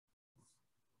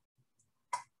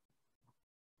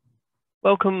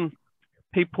Welcome,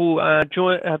 people.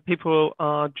 People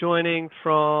are joining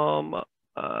from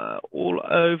all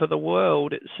over the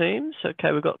world, it seems.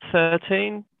 Okay, we've got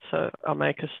 13, so I'll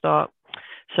make a start.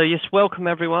 So yes, welcome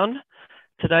everyone.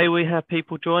 Today we have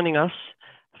people joining us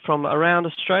from around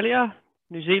Australia,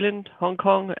 New Zealand, Hong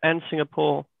Kong, and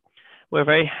Singapore. We're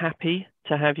very happy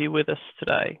to have you with us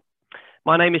today.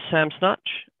 My name is Sam Snutch.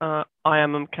 I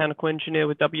am a mechanical engineer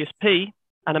with WSP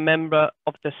and a member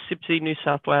of the CIBSE New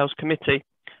South Wales Committee.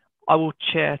 I will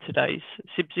chair today's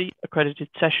CIBSE accredited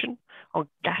session on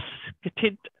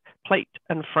gasketed plate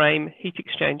and frame heat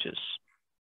exchangers.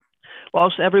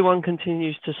 Whilst everyone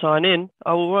continues to sign in,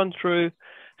 I will run through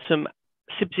some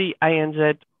CIBSE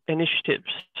ANZ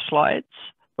initiatives slides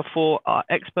before our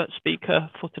expert speaker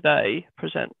for today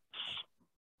presents.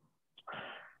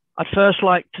 I'd first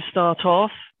like to start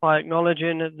off by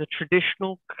acknowledging the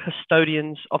traditional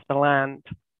custodians of the land.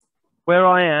 Where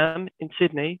I am in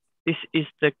Sydney, this is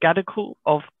the Gadigal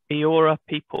of Eora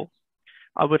people.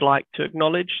 I would like to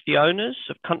acknowledge the owners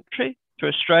of country through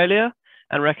Australia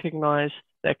and recognise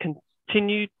their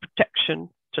continued protection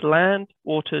to land,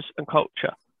 waters and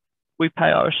culture. We pay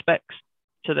our respects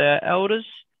to their elders,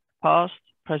 past,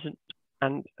 present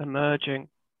and emerging.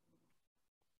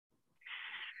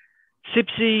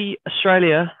 CIBSE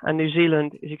Australia and New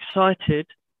Zealand is excited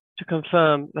to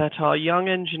confirm that our Young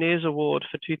Engineers Award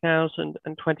for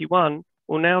 2021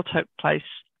 will now take place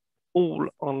all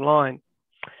online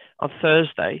on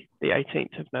Thursday, the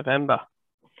 18th of November.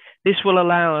 This will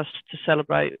allow us to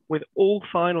celebrate with all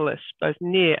finalists, both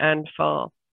near and far.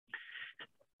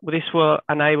 This will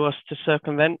enable us to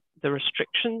circumvent the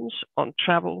restrictions on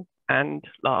travel and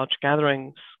large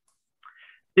gatherings.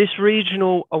 This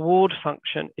regional award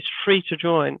function is free to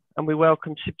join, and we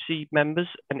welcome CIBSE members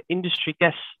and industry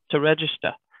guests to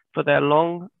register for their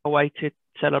long-awaited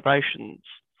celebrations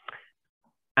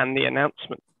and the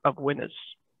announcement of winners.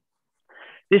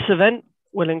 This event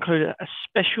will include a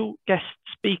special guest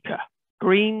speaker,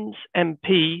 Greens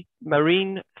MP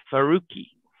Marine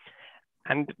Faruqi,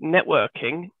 and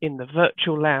networking in the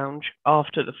virtual lounge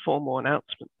after the formal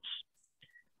announcements.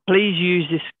 Please use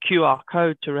this QR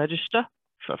code to register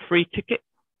for a free ticket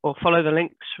or follow the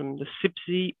links from the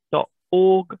cibse.org.au.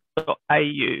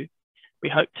 We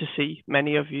hope to see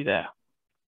many of you there.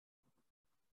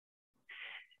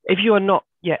 If you are not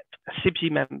yet a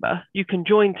CIBSE member, you can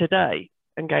join today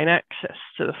and gain access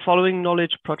to the following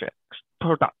knowledge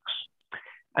products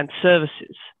and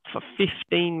services for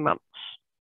 15 months.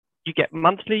 You get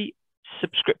monthly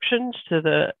subscriptions to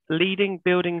the leading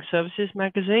building services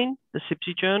magazine, the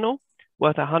CIBSE Journal,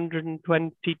 worth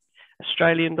 120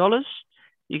 Australian dollars.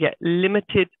 You get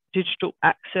limited digital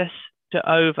access to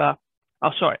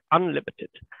unlimited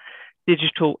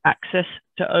digital access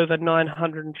to over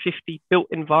 950 built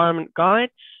environment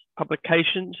guides,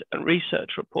 publications and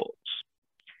research reports.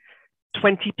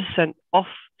 20%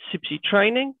 off CIBSE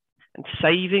training and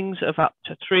savings of up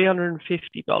to $350.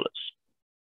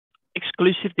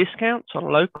 Exclusive discounts on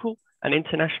local and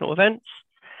international events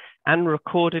and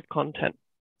recorded content.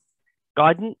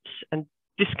 Guidance and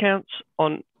discounts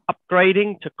on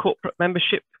upgrading to corporate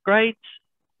membership grades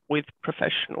with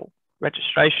professional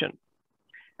registration.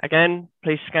 Again,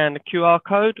 please scan the QR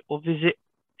code or visit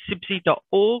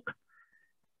cibse.org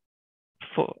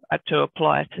to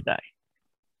apply today.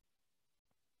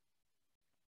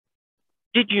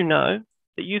 Did you know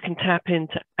that you can tap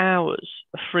into hours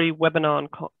of free webinar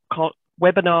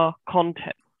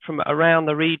content from around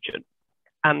the region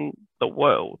and the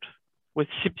world with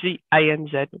CIBSE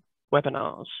ANZ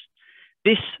webinars?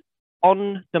 This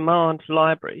on-demand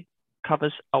library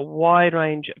covers a wide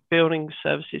range of building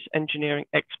services engineering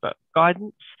expert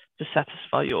guidance to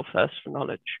satisfy your thirst for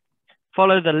knowledge.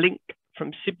 Follow the link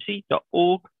from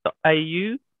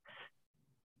cibse.org.au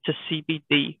to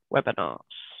CBD webinars.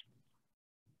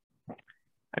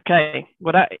 Okay,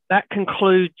 well that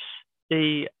concludes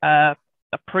the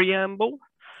preamble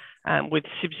with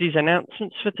CIBSE's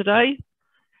announcements for today.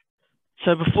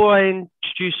 So before I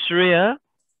introduce Surya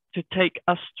to take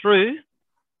us through,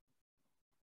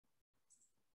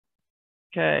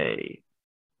 okay,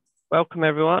 welcome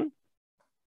everyone.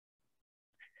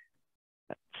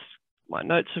 My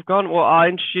notes have gone. Well, I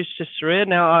introduced to Surya.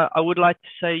 Now I would like to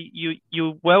say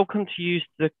you're welcome to use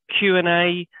the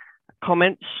Q&A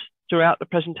comments throughout the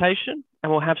presentation,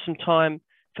 and we'll have some time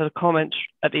for the comments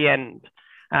at the end.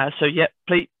 So yeah,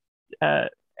 please,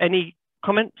 any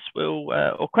comments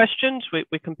or questions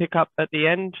we can pick up at the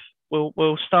end.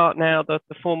 We'll start now the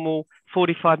formal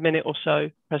 45-minute or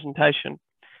so presentation.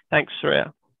 Thanks,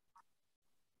 Surya.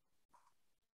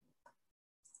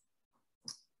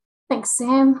 Thanks,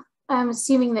 Sam. I'm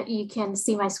assuming that you can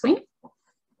see my screen.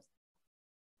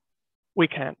 we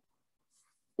can.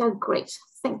 Oh, great.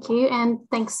 Thank you. And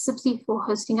thanks, CIBSE, for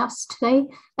hosting us today.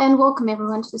 And welcome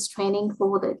everyone to this training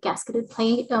for the gasketed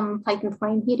plate and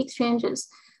frame heat exchangers.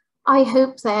 I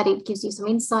hope that it gives you some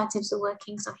insights into the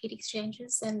workings of heat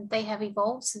exchangers, and they have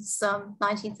evolved since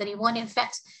 1931. In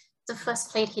fact, the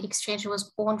first plate heat exchanger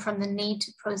was born from the need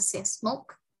to process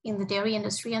milk in the dairy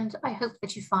industry, and I hope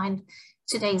that you find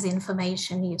today's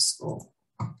information useful.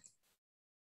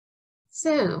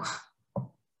 So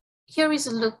here is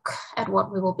a look at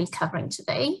what we will be covering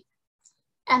today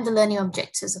and the learning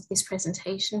objectives of this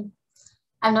presentation.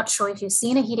 I'm not sure if you've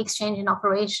seen a heat exchange in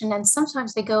operation, and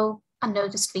sometimes they go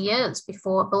unnoticed for years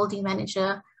before a building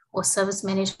manager or service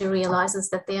manager realizes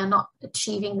that they are not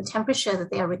achieving the temperature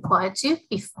that they are required to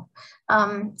before,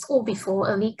 or before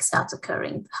a leak starts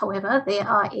occurring. However, they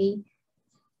are a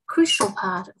crucial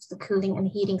part of the cooling and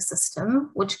heating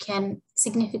system, which can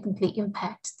significantly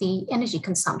impact the energy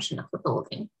consumption of the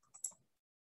building.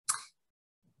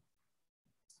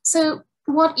 So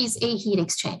what is a heat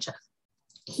exchanger?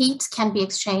 Heat can be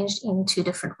exchanged in two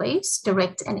different ways,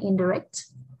 direct and indirect.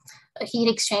 A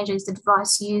heat exchanger is the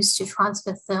device used to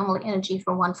transfer thermal energy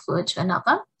from one fluid to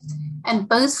another, and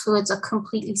both fluids are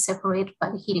completely separated by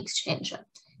the heat exchanger.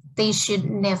 They should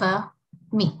never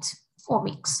meet or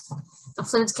mix. The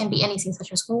fluids can be anything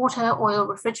such as water, oil,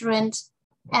 refrigerant,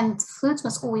 and the fluids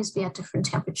must always be at different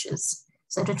temperatures.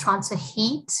 So to transfer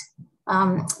heat,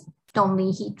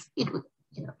 normally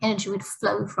energy would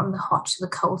flow from the hot to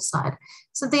the cold side.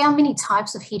 So there are many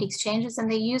types of heat exchangers, and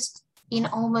they're used in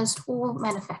almost all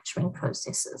manufacturing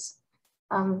processes.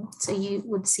 So you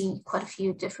would see quite a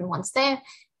few different ones there.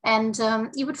 And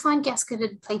you would find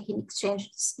gasketed plate heat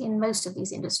exchangers in most of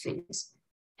these industries.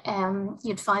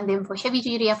 You'd find them for heavy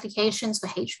duty applications for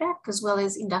HVAC, as well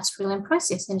as industrial and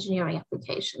process engineering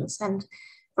applications. And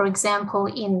for example,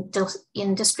 in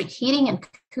district heating and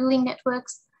cooling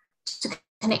networks, to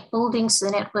connect buildings to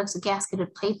the networks, a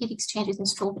gasketed plate heat exchanger is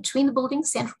installed between the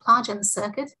building's central plant and the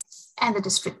circuit and the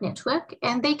district network,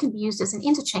 and they can be used as an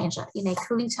interchanger in a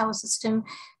cooling tower system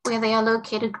where they are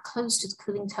located close to the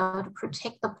cooling tower to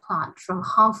protect the plant from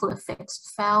harmful effects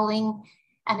of fouling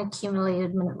and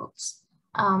accumulated minerals.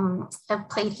 A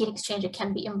plate heat exchanger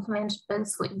can be implemented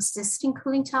both for existing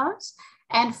cooling towers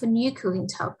and for new cooling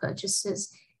tower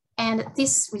purchases, and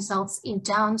this results in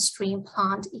downstream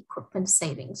plant equipment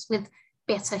savings with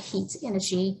better heat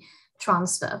energy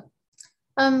transfer.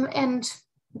 And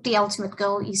the ultimate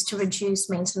goal is to reduce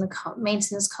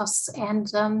maintenance costs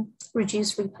and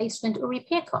reduce replacement or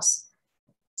repair costs.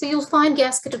 So you'll find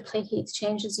gasketed plate heat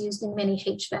exchangers used in many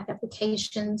HVAC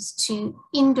applications to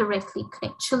indirectly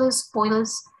connect chillers,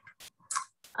 boilers,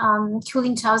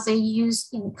 cooling towers. They're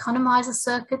used in economizer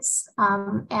circuits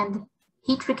and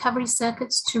heat recovery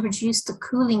circuits to reduce the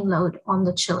cooling load on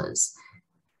the chillers.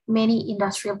 Many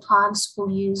industrial plants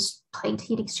will use plate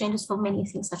heat exchangers for many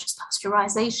things such as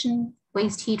pasteurization,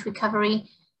 waste heat recovery,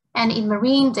 and in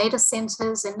marine data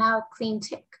centers, and now clean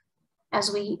tech,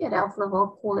 as we at Alpha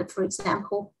Level call it, for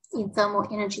example, in thermal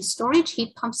energy storage,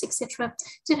 heat pumps, etc.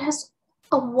 So it has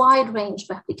a wide range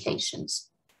of applications.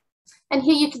 And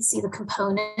here you can see the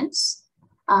components,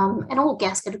 and all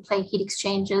gasketed plate heat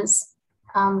exchangers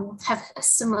have a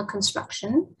similar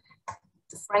construction.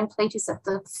 The frame plate is at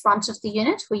the front of the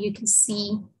unit, where you can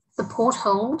see the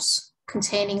portholes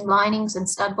containing linings and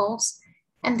stud bolts.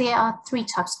 And there are three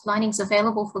types of linings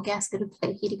available for gasketed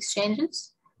plate heat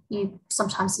exchangers. You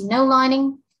sometimes see no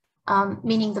lining,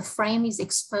 meaning the frame is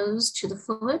exposed to the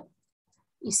fluid.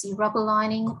 You see rubber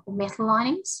lining or metal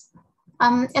linings.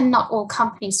 And not all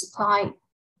companies supply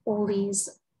all these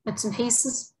bits and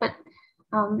pieces, but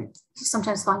you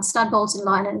sometimes find stud bolts and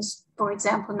liners, for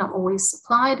example, not always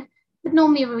supplied. But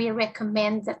normally we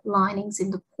recommend that linings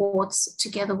in the ports,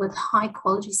 together with high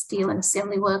quality steel and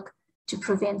assembly work to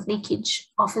prevent leakage,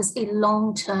 offers a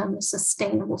long-term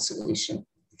sustainable solution,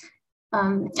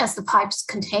 as the pipes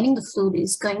containing the fluid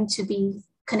is going to be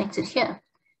connected here.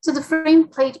 So the frame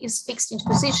plate is fixed into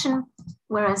position,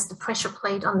 whereas the pressure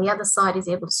plate on the other side is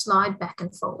able to slide back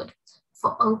and forward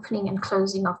for opening and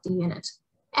closing of the unit.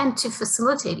 And to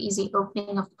facilitate easy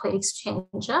opening of the plate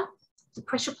exchanger, the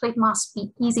pressure plate must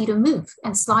be easy to move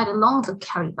and slide along the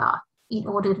carry bar in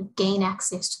order to gain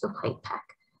access to the plate pack.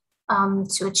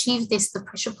 To achieve this, the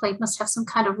pressure plate must have some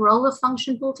kind of roller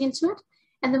function built into it.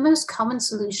 And the most common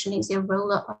solution is a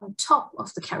roller on top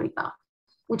of the carry bar,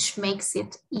 which makes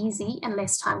it easy and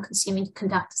less time consuming to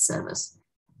conduct the service.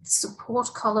 The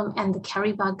support column and the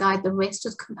carry bar guide the rest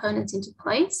of the components into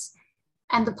place.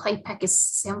 And the plate pack is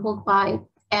assembled by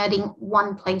adding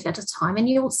one plate at a time. And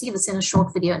you will see this in a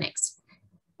short video next.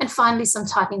 And finally, some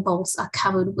tightening bolts are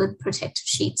covered with protective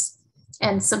sheets.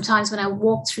 And sometimes when I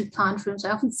walk through plant rooms,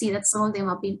 I often see that some of them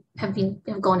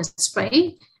have gone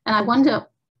astray, and I wonder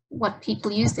what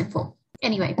people use them for.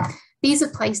 Anyway, these are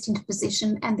placed into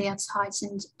position and they are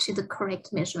tightened to the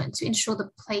correct measurement to ensure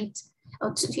the plate,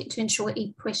 or to ensure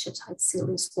a pressure tight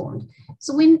seal is formed.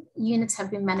 So when units have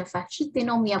been manufactured, they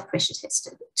normally are pressure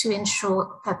tested to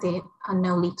ensure that there are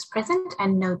no leaks present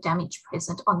and no damage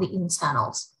present on the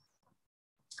internals.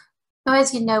 Now,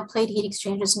 as you know, plate heat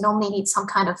exchangers normally need some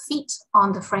kind of feet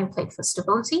on the frame plate for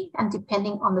stability, and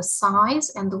depending on the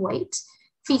size and the weight,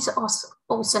 feet are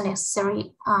also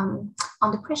necessary on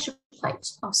the pressure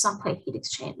plate of some plate heat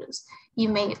exchangers. You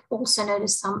may also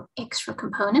notice some extra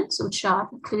components which are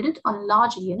included on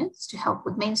larger units to help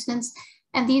with maintenance,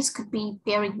 and these could be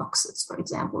bearing boxes, for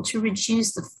example, to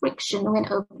reduce the friction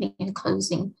when opening and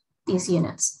closing these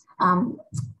units.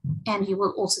 And you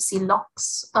will also see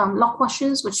lock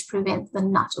washers, which prevent the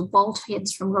nut or bolt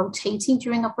heads from rotating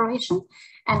during operation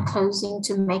and closing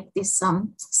to make this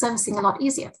servicing a lot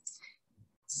easier.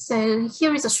 So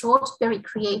here is a short, very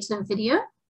creative video,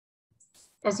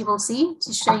 as you will see,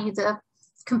 to show you the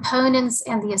components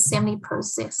and the assembly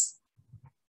process.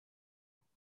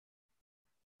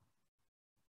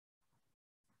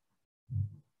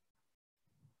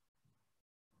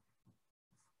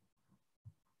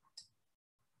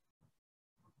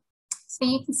 So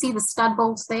you can see the stud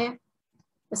bolts there,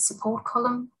 the support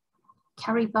column,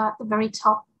 carry bar at the very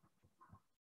top,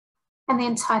 and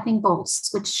then tightening bolts,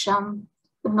 which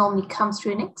would normally come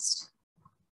through next.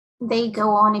 They go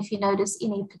on, if you notice,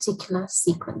 in a particular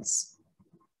sequence.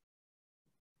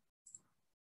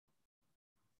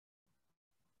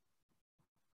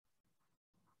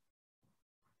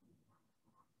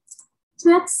 So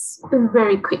that's a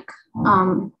very quick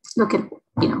look at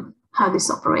how this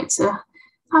operates. So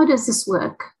how does this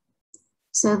work?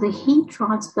 So the heat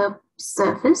transfer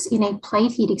surface in a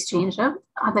plate heat exchanger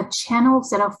are the channels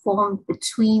that are formed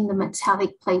between the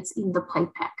metallic plates in the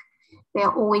plate pack. There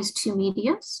are always two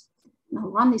medias. I'll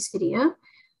run this video,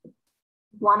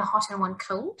 one hot and one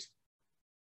cold.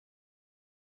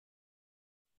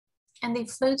 And they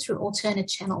flow through alternate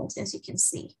channels, as you can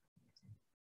see.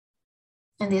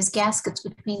 And there's gaskets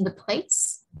between the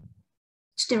plates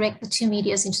to direct the two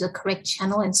medias into the correct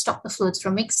channel and stop the fluids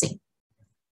from mixing.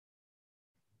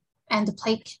 And the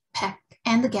plate pack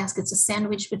and the gaskets are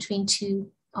sandwiched between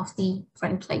two of the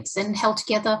frame plates and held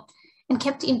together and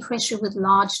kept in pressure with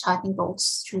large tightening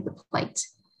bolts through the plate.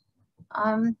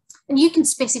 And you can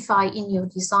specify in your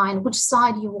design which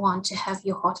side you want to have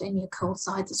your hot and your cold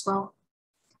sides as well.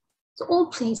 So all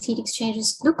plate heat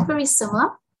exchangers look very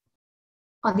similar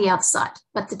on the outside,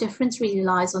 but the difference really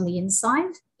lies on the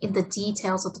inside in the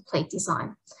details of the plate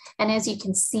design. And as you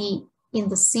can see in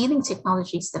the sealing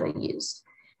technologies that are used,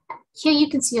 here you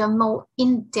can see a more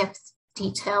in-depth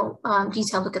detailed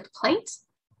look at the plate.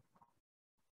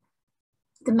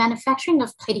 The manufacturing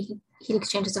of plate heat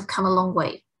exchangers have come a long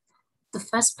way. The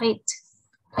first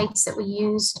plates that were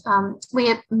used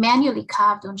were manually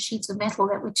carved on sheets of metal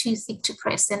that were too thick to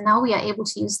press, and now we are able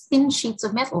to use thin sheets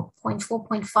of metal, 0.4,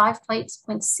 0.5 plates,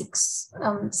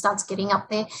 0.6 starts getting up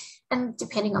there, and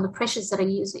depending on the pressures that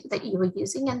you were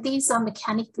using, and these are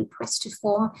mechanically pressed to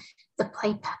form the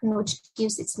plate pattern, which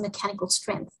gives its mechanical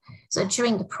strength. So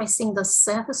during the pressing, the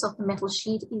surface of the metal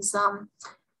sheet is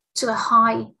to a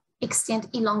high extent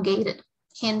elongated.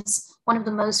 Hence, one of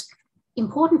the most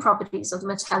important properties of the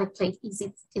metallic plate is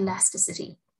its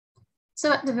elasticity.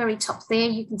 So at the very top there,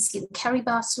 you can see the carry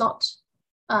bar slot,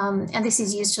 and this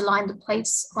is used to line the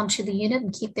plates onto the unit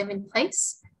and keep them in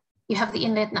place. You have the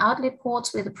inlet and outlet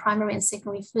ports where the primary and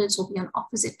secondary fluids will be on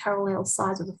opposite parallel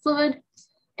sides of the fluid.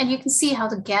 And you can see how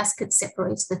the gasket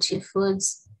separates the two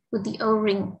fluids with the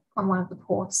O-ring on one of the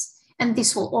ports. And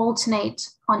this will alternate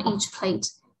on each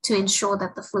plate to ensure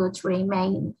that the fluids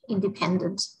remain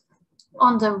independent.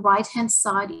 On the right-hand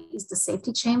side is the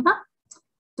safety chamber.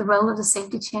 The role of the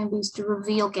safety chamber is to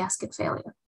reveal gasket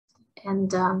failure.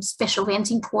 And special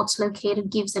venting ports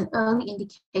located gives an early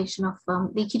indication of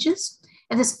leakages.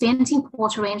 And this venting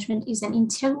port arrangement is an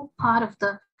integral part of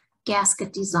the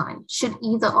gasket design. Should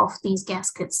either of these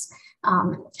gaskets,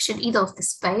 should either of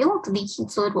this fail, the leaking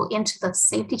fluid will enter the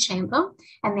safety chamber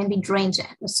and then be drained to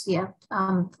atmosphere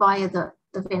via the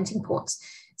venting ports.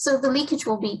 So the leakage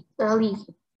will be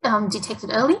detected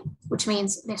early, which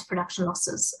means less production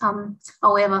losses.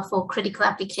 However, for critical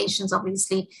applications,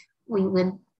 obviously, we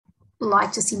would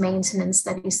like to see maintenance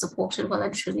that is supported well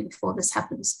and truly before this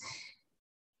happens.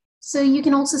 So you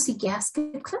can also see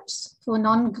gasket clips for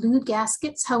non-glued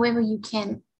gaskets. However, you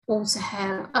can also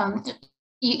have,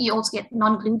 you also get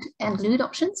non-glued and glued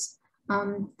options.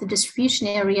 The distribution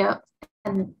area,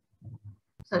 and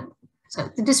so So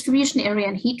the distribution area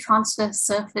and heat transfer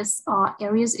surface are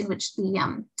areas in which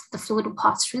the fluid will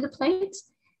pass through the plate.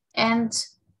 And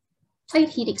plate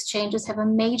heat exchangers have a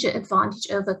major advantage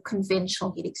over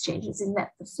conventional heat exchangers in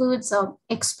that the fluids are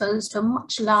exposed to a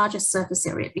much larger surface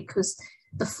area because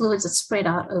the fluids are spread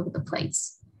out over the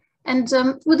plates. And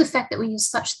with the fact that we use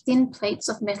such thin plates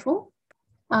of metal,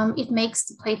 it makes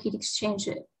the plate heat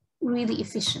exchanger really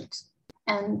efficient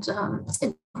and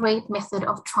a great method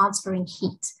of transferring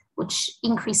heat, which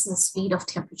increases the speed of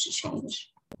temperature change.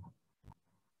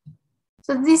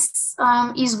 So this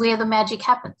is where the magic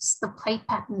happens. The plate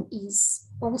pattern is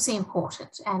also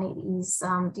important, and it is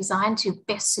designed to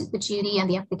best suit the duty and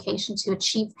the application to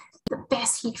achieve the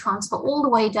best heat transfer all the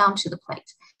way down to the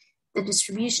plate. The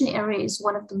distribution area is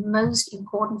one of the most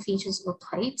important features of a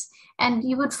plate, and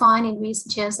you would find in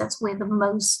recent years that's where the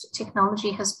most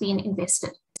technology has been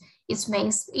invested. Its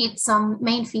main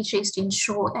feature is to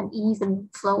ensure an even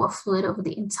flow of fluid over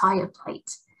the entire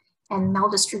plate. And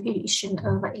maldistribution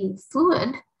over a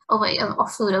fluid,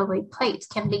 over a plate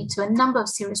can lead to a number of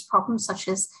serious problems, such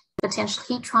as potential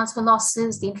heat transfer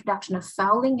losses, the introduction of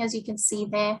fouling, as you can see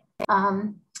there,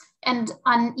 and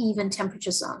uneven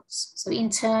temperature zones. So in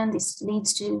turn, this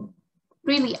leads to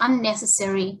really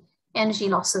unnecessary energy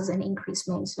losses and increased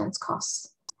maintenance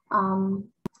costs.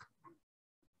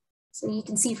 So you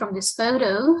can see from this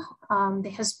photo,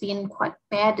 there has been quite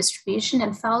bad distribution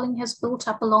and fouling has built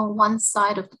up along one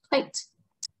side of the plate.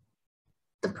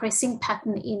 The pressing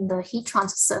pattern in the heat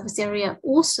transfer surface area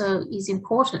also is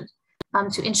important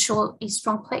to ensure a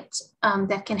strong plate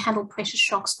that can handle pressure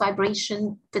shocks,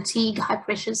 vibration, fatigue, high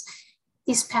pressures.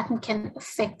 This pattern can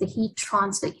affect the heat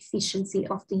transfer efficiency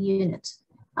of the unit.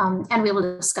 And we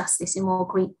will discuss this in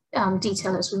more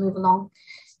detail as we move along.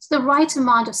 So the right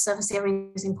amount of surface area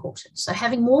is important. So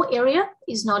having more area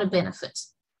is not a benefit.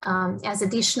 As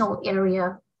additional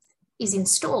area is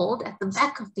installed at the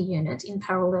back of the unit in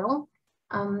parallel,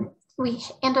 we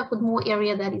end up with more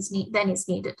area than is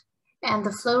needed. And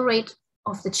the flow rate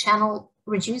of the channel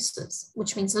reduces,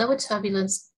 which means lower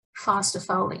turbulence, faster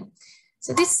fouling.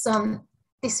 So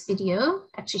this video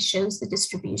actually shows the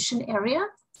distribution area.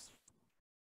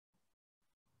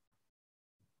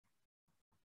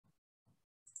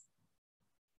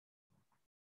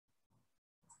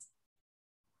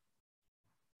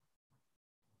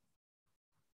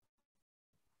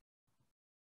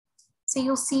 So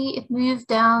you'll see it move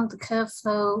down the curve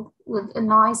flow with a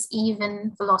nice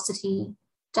even velocity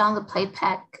down the plate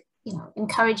pack,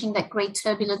 encouraging that great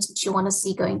turbulence which you want to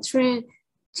see going through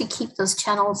to keep those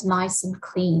channels nice and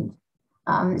clean.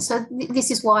 So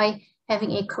this is why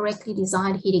having a correctly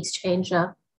designed heat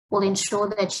exchanger will ensure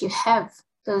that you have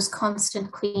those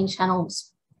constant clean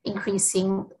channels,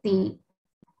 increasing the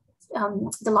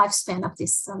lifespan of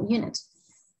this unit.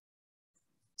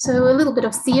 So a little bit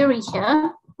of theory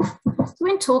here.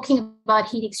 When talking about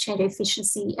heat exchanger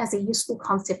efficiency, as a useful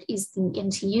concept is the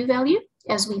NTU value,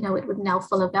 as we know it with an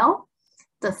alpha Labelle,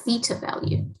 the theta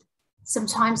value.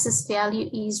 Sometimes this value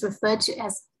is referred to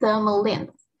as thermal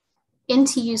length.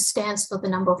 NTU stands for the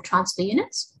number of transfer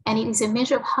units, and it is a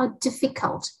measure of how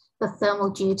difficult the thermal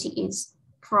duty is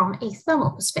from a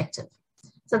thermal perspective.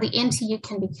 So the NTU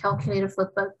can be calculated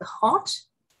for both the hot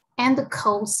and the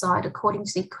cold side according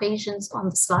to the equations on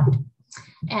the slide.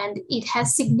 And it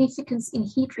has significance in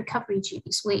heat recovery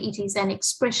duties, where it is an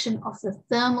expression of the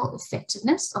thermal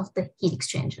effectiveness of the heat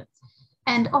exchanger,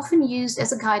 and often used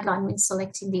as a guideline when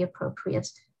selecting the appropriate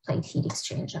plate heat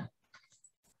exchanger.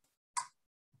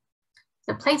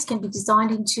 The plates can be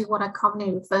designed into what are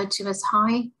commonly referred to as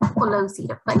high or low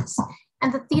theta plates,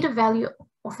 and the theta value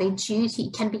of a duty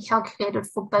can be calculated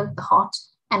for both the hot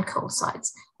and cold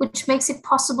sides, which makes it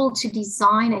possible to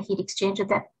design a heat exchanger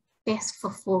that best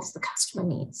fulfills the customer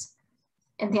needs.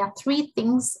 And there are three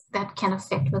things that can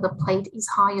affect whether a plate is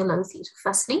high or low theta.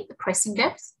 Firstly, the pressing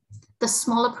depth. The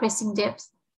smaller pressing depth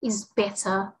is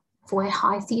better for a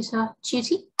high theta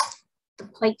duty. The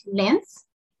plate length.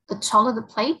 The taller the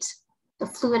plate, the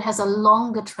fluid has a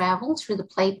longer travel through the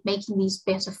plate, making these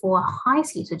better for a high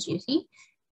theta duty.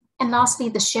 And lastly,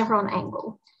 the chevron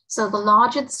angle. So the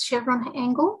larger the chevron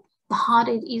angle, the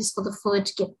harder it is for the fluid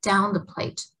to get down the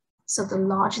plate. So the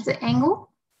larger the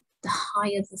angle, the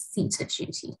higher the theta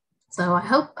duty. So I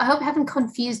hope I haven't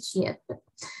confused you yet, but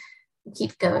we'll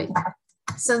keep going.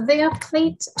 So there are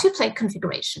two plate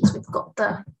configurations. We've got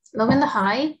the low and the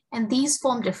high, and these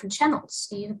form different channels.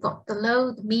 So you've got the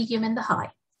low, the medium, and the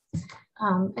high.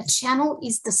 A channel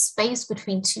is the space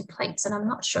between two plates, and I'm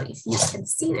not sure if you can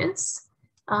see this,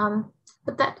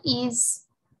 but that is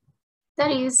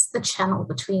the channel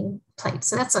between plates.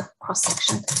 So that's a cross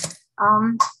section.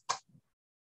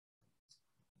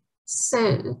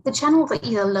 So the channels are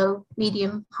either low,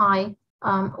 medium, high,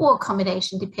 or a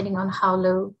combination depending on how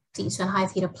low theta and high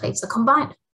theta plates are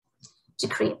combined to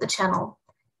create the channel.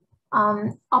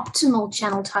 Optimal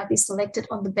channel type is selected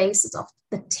on the basis of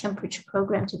the temperature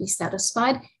program to be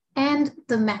satisfied and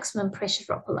the maximum pressure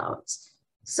drop allowance.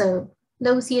 So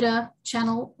low theta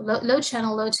channel, low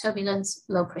channel, low turbulence,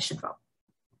 low pressure drop.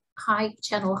 High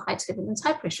channel, high turbulence,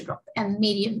 high pressure drop, and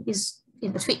medium is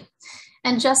in between.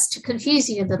 And just to confuse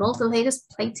you a little, the latest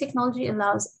plate technology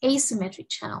allows asymmetric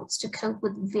channels to cope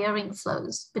with varying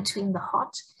flows between the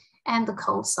hot and the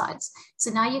cold sides.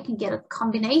 So now you can get a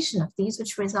combination of these,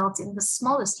 which results in the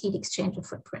smallest heat exchanger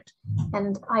footprint.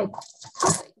 And I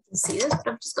hope you can see this, but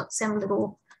I've just got some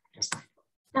little, just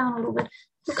down a little bit,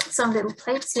 we've got some little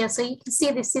plates here. So you can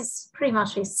see this is pretty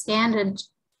much a standard,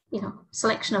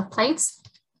 selection of plates.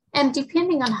 And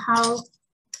depending on how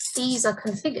these are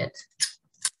configured,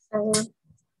 so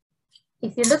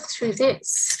if you look through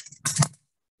this,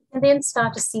 you can then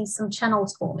start to see some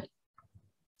channels forming.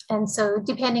 And so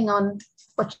depending on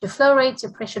what your flow rates,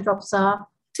 your pressure drops are,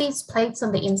 these plates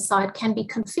on the inside can be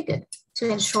configured to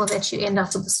ensure that you end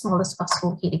up with the smallest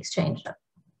possible heat exchanger.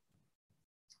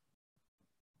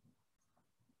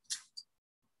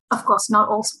 Of course, not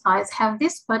all suppliers have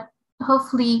this, but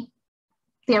hopefully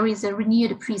there is a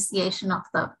renewed appreciation of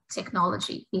the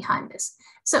technology behind this.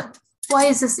 So why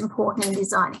is this important in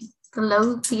designing? The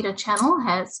low theta channel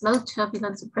has low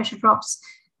turbulence and pressure drops,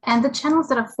 and the channels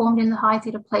that are formed in the high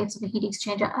theta plates of a heat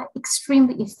exchanger are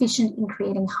extremely efficient in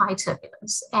creating high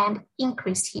turbulence and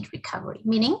increased heat recovery,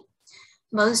 meaning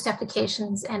most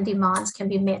applications and demands can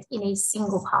be met in a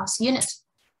single pass unit,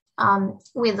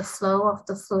 where the flow of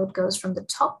the fluid goes from the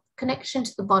top connection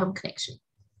to the bottom connection.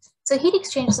 So heat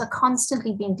exchangers are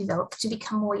constantly being developed to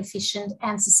become more efficient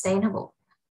and sustainable.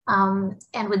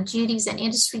 And with duties and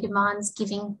industry demands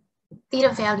giving theta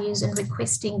values and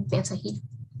requesting better heat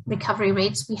recovery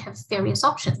rates, we have various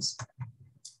options.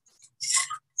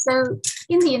 So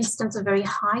in the instance of very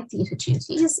high theta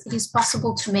duties, it is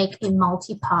possible to make a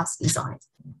multi-pass design.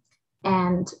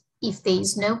 And if there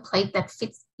is no plate that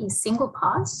fits a single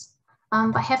pass,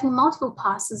 by having multiple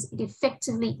passes, it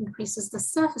effectively increases the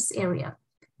surface area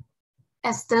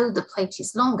as though the plate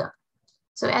is longer.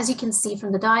 So as you can see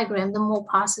from the diagram, the more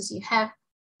passes you have,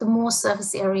 the more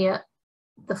surface area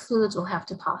the fluids will have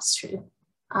to pass through.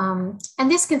 And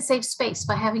this can save space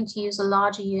by having to use a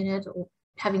larger unit or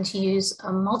having to use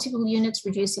multiple units,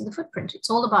 reducing the footprint. It's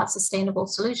all about sustainable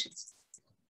solutions.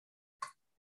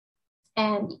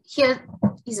 And here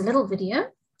is a little video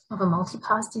of a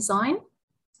multi-pass design.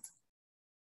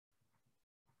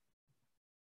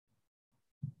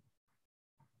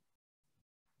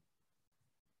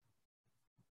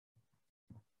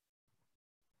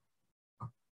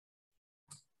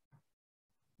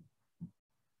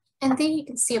 And there you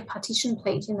can see a partition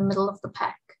plate in the middle of the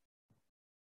pack.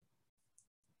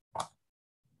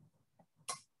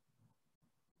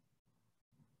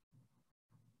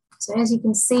 So as you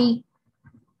can see,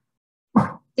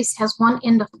 this has one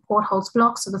end of the portholes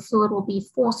blocked, so the fluid will be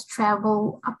forced to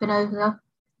travel up and over,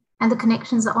 and the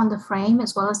connections are on the frame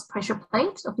as well as the pressure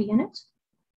plate of the unit.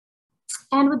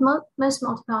 And with most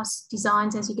multi-pass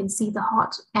designs, as you can see, the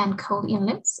hot and cold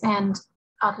inlets and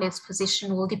outlets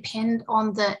position will depend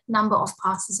on the number of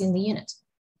passes in the unit.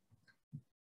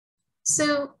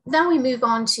 So now we move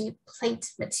on to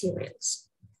plate materials.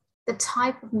 The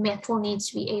type of metal needs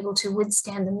to be able to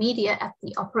withstand the media at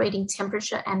the operating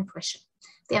temperature and pressure.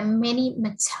 There are many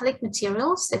metallic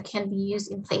materials that can be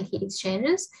used in plate heat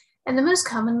exchangers, and the most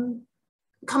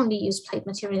commonly used plate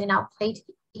material in our plate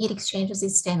heat exchangers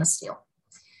is stainless steel.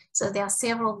 So there are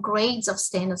several grades of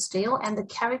stainless steel, and the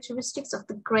characteristics of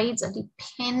the grades are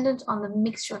dependent on the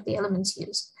mixture of the elements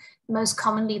used. Most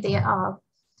commonly, there are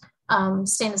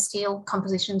stainless steel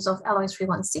compositions of alloy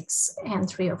 316 and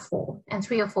 304. And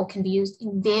 304 can be used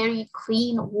in very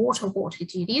clean water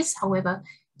duties. However,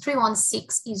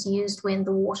 316 is used when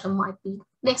the water might be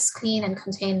less clean and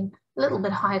contain a little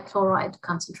bit higher chloride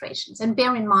concentrations. And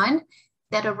bear in mind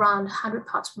that around 100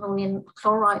 parts per million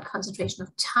chloride concentration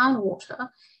of town water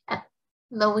at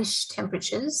lowish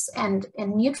temperatures and a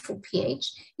neutral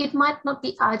pH, it might not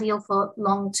be ideal for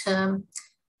long-term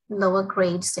lower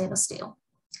grade stainless steel.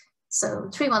 So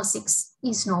 316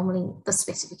 is normally the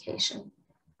specification.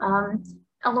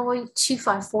 Alloy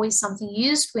 254 is something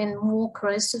used when more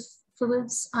corrosive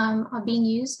fluids are being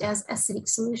used as acidic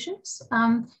solutions.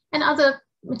 And other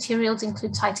materials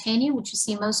include titanium, which you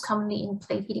see most commonly in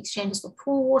plate heat exchangers for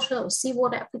pool water or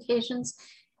seawater applications.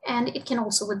 And it can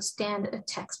also withstand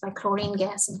attacks by chlorine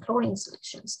gas and chlorine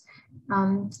solutions.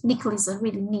 Nickel is a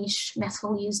really niche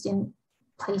metal used in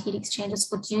plate heat exchangers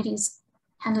for duties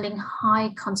handling high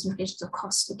concentrations of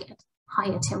caustic at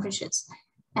higher temperatures.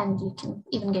 And you can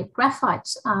even get graphite,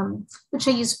 which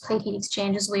are used for plate heat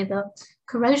exchangers where the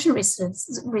corrosion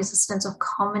resistance of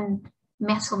common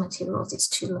metal materials is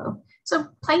too low. So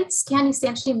plates can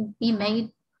essentially be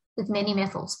made with many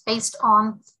metals based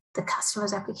on the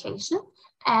customer's application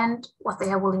and what they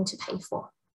are willing to pay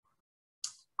for.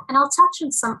 And I'll touch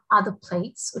on some other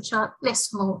plates, which are less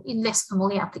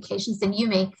familiar applications than you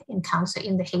may encounter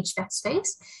in the HVAC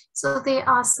space. So there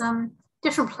are some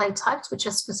different plate types, which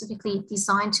are specifically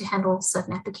designed to handle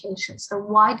certain applications. So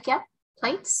wide gap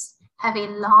plates have a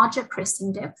larger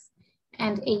pressing depth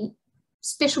and a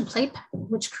special plate pattern,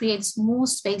 which creates more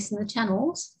space in the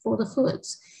channels for the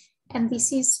fluids. And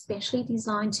this is specially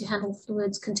designed to handle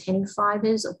fluids containing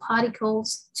fibers or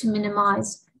particles to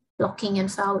minimize blocking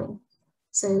and fouling.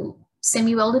 So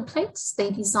semi-welded plates,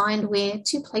 they're designed where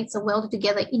two plates are welded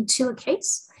together into a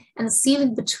case, and the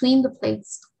sealing between the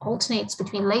plates alternates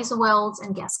between laser welds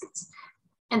and gaskets.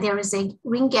 And there is a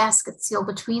ring gasket seal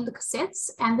between the cassettes,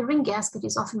 and the ring gasket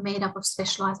is often made up of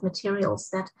specialized materials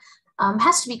that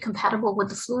has to be compatible with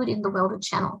the fluid in the welded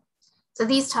channel. So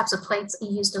these types of plates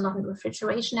are used a lot in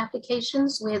refrigeration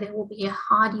applications where there will be a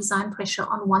high design pressure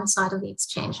on one side of the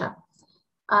exchanger.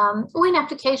 Or in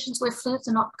applications where fluids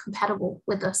are not compatible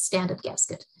with a standard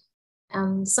gasket.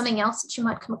 Something else that you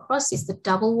might come across is the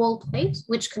double wall plate,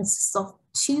 which consists of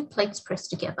two plates pressed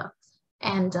together.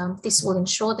 And this will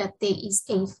ensure that there is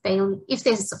a failure. If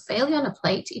there's a failure on a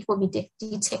plate, it will be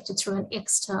detected through an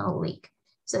external leak.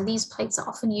 So these plates are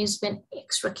often used when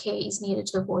extra care is needed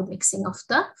to avoid mixing of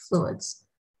the fluids.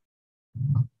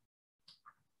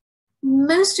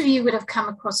 Most of you would have come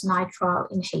across nitrile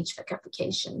in HVAC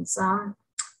applications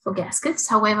for gaskets.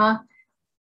 However,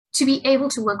 to be able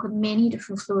to work with many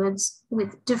different fluids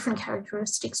with different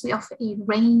characteristics, we offer a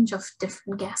range of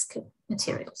different gasket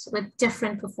materials with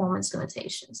different performance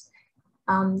limitations.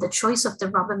 The choice of the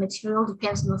rubber material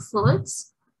depends on the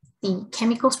fluids, the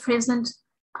chemicals present,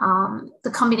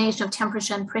 the combination of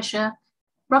temperature and pressure.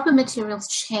 Rubber materials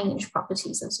change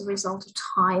properties as a result of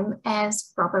time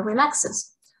as rubber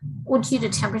relaxes, or due to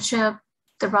temperature,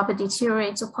 the rubber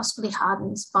deteriorates or possibly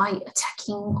hardens by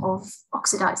attacking of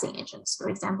oxidizing agents, for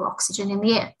example, oxygen in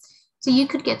the air. So you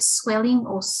could get swelling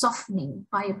or softening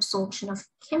by absorption of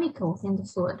chemicals in the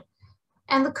fluid.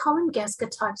 And the common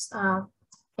gasket types are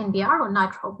NBR or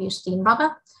nitrile butadiene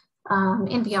rubber.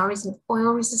 NBR is an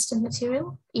oil-resistant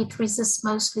material. It resists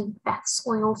mostly fats,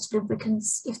 oils,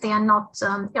 lubricants if they are not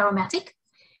aromatic.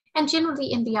 And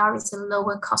generally, NBR is a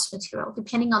lower cost material.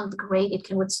 Depending on the grade, it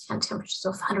can withstand temperatures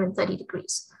of 130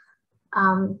 degrees.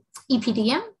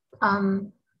 EPDM,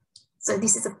 so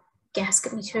this is a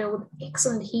gasket material with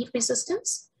excellent heat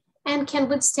resistance and can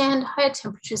withstand higher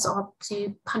temperatures of up to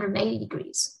 180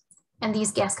 degrees. And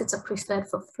these gaskets are preferred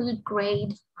for food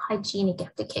grade, hygienic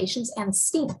applications and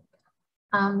steam.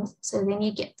 So then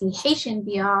you get the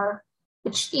HNBR,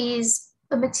 which is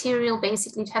a material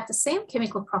basically to have the same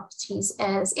chemical properties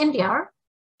as NBR,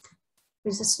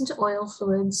 resistant to oil,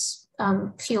 fluids,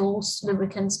 fuels,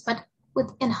 lubricants, but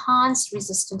with enhanced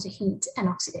resistance to heat and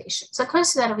oxidation. So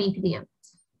close to that of EPDM.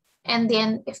 And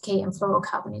then FKM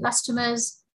fluorocarbon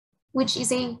elastomers, which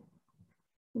is a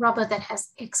rubber that has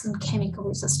excellent chemical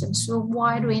resistance to a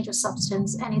wide range of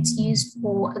substances, and it's used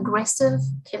for aggressive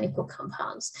chemical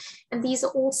compounds. And these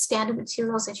are all standard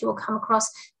materials that you will come across.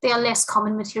 They are less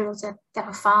common materials that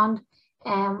are found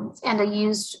and are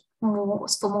used more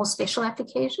for more special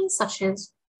applications, such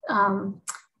as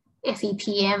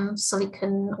FEPM,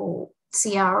 silicon, or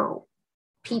CR, or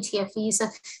PTFE. So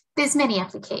there's many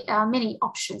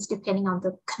options depending on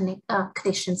the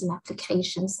conditions and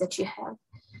applications that you have.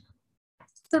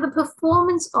 So the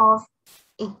performance of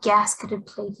a gasketed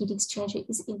plate heat exchanger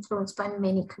is influenced by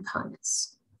many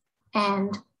components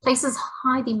and places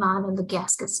high demand on the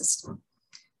gasket system.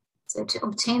 So to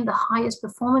obtain the highest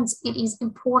performance, it is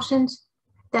important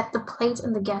that the plate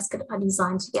and the gasket are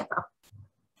designed together.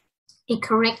 A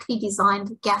correctly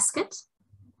designed gasket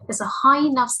has a high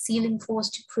enough sealing force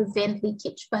to prevent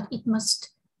leakage, but it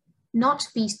must not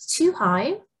be too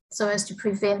high so as to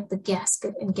prevent the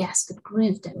gasket and gasket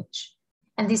groove damage.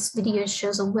 And this video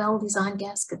shows a well-designed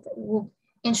gasket that will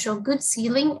ensure good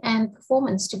sealing and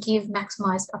performance to give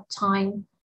maximized uptime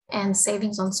and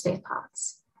savings on spare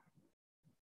parts.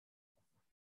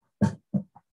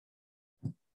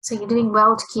 So you're doing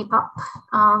well to keep up,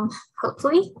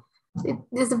 hopefully.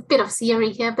 There's a bit of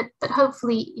theory here, but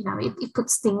hopefully, you know, it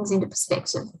puts things into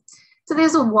perspective. So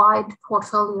there's a wide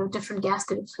portfolio of different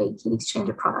gasketed plate heat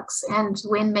exchanger products. And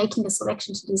when making a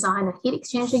selection to design a heat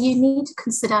exchanger, you need to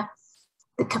consider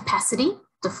the capacity,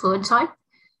 the fluid type,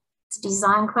 the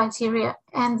design criteria,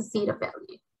 and the theta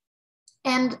value.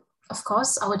 And of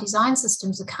course, our design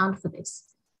systems account for this.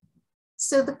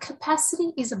 So the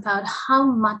capacity is about how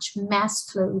much mass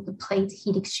flow the plate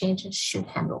heat exchanger should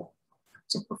handle.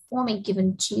 To perform a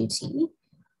given duty,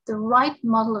 the right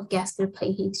model of gasketed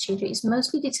plate heat exchanger is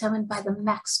mostly determined by the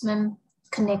maximum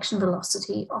connection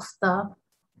velocity of the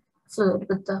fluid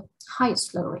with the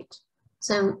highest flow rate.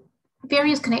 So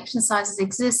various connection sizes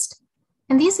exist,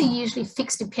 and these are usually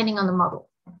fixed depending on the model.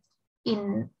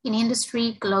 In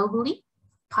industry globally,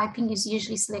 piping is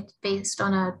usually selected based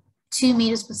on a 2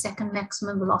 meters per second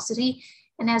maximum velocity.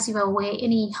 And as you are aware,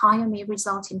 any higher may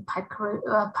result in pipe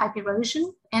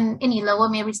erosion, and any lower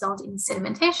may result in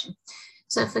sedimentation.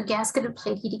 So for gasketed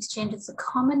plate heat exchangers, the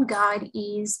common guide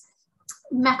is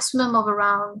maximum of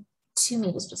around 2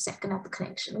 meters per second at the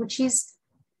connection, which is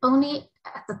only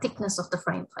at the thickness of the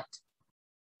frame plate.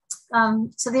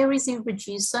 So there is a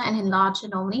reducer and enlarger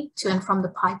normally to and from the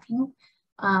piping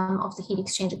of the heat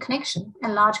exchanger connection,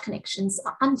 and large connections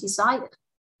are undesired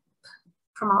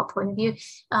from our point of view,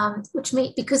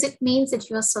 because it means that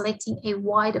you are selecting a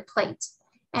wider plate.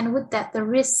 And with that, the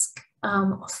risk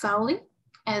of fouling,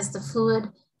 as the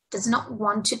fluid does not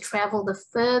want to travel the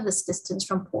furthest distance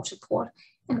from port to port,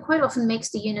 and quite often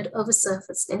makes the unit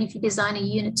oversurfaced. And if you design a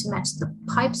unit to match the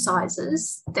pipe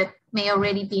sizes that may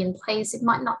already be in place, it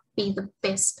might not be the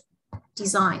best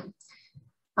design.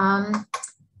 The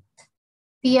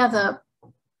other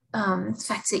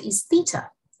factor is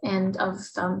theta. And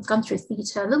I've gone through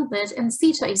theta a little bit, and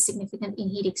theta is significant in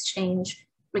heat exchange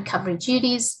recovery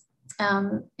duties.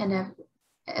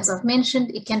 As I've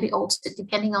mentioned, it can be altered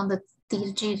depending on the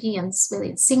theta duty and whether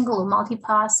it's single or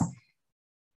multi-pass.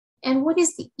 And what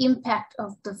is the impact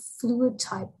of the fluid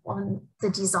type on the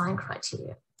design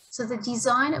criteria? So the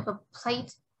design of a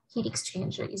plate heat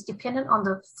exchanger is dependent on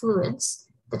the fluids,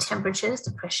 the temperatures,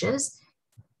 the pressures,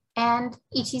 and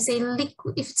it is a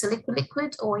liquid. If it's a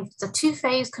liquid, or if it's a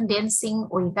two-phase condensing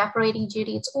or evaporating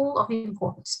duty, it's all of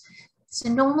importance. So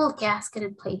normal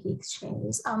gasketed plate heat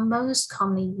exchangers are most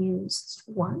commonly used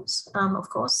ones, of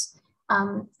course,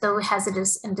 though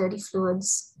hazardous and dirty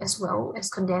fluids, as well as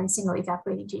condensing or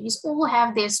evaporating duties, all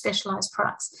have their specialized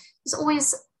products. There's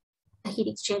always a heat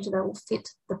exchanger that will fit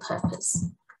the purpose.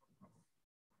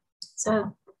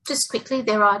 So just quickly,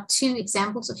 there are two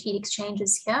examples of heat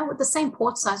exchangers here with the same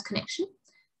port size connection.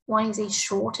 One is a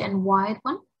short and wide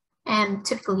one, and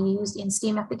typically used in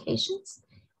steam applications.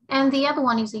 And the other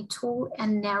one is a tall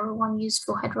and narrow one used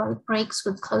for hydraulic brakes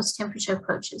with close temperature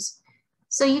approaches.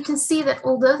 So you can see that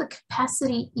although the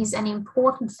capacity is an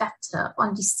important factor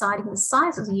on deciding the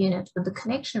size of the unit with the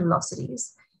connection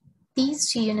velocities,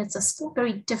 these two units are still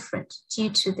very different due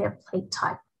to their plate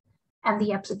type and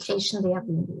the application they are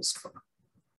being used for.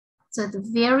 So the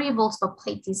variables for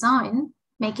plate design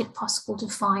make it possible to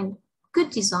find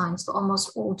good designs for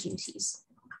almost all duties.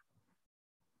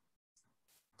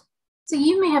 So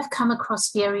you may have come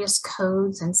across various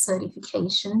codes and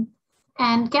certification,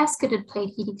 and gasketed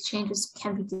plate heat exchangers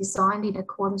can be designed in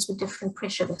accordance with different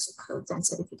pressure vessel codes and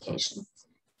certification.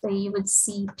 So you would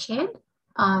see PED,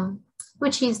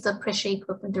 which is the Pressure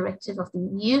Equipment Directive of the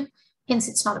EU. Hence,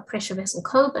 it's not a pressure vessel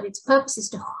code, but its purpose is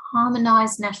to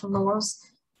harmonize national laws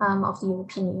of the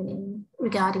European Union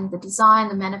regarding the design,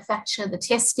 the manufacture, the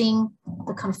testing,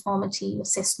 the conformity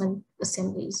assessment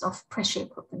assemblies of pressure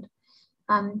equipment.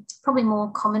 Probably more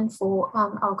common for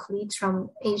our colleagues from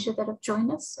Asia that have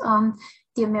joined us.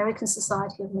 The American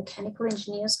Society of Mechanical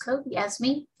Engineers Code, the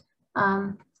ASME,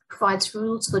 provides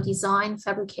rules for design,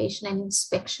 fabrication, and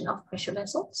inspection of pressure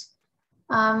vessels.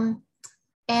 And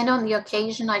on the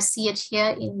occasion, I see it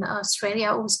here in Australia.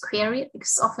 I always query it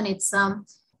because often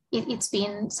it's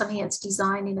been something that's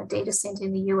designed in a data center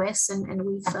in the US, and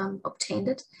we've obtained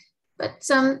it. But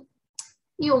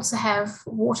you also have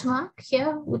watermark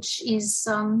here, which is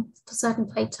for certain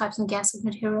plate types and gasket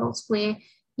materials where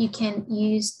you can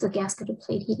use the gasketed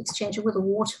plate heat exchanger with a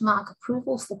watermark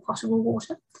approval for potable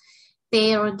water.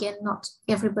 There again, not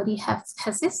everybody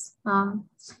has this.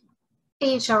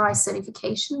 AHRI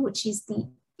certification, which is the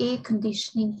Air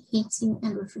Conditioning, Heating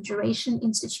and Refrigeration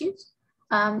Institute.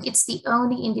 It's the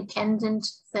only independent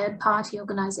third-party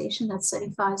organization that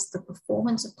certifies the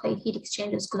performance of plate heat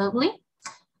exchangers globally.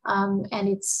 And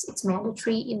it's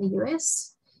mandatory in the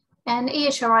US. And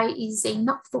AHRI is a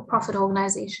not-for-profit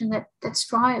organization that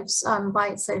strives by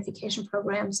its certification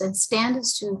programs and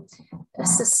standards to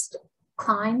assist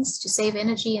clients to save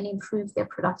energy and improve their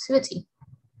productivity,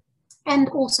 and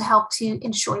also help to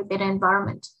ensure a better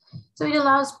environment. So it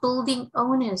allows building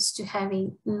owners to have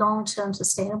a long-term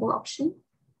sustainable option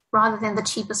rather than the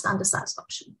cheapest undersized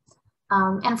option.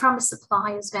 And from a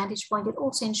supplier's vantage point, it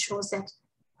also ensures that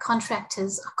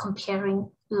contractors are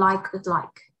comparing like with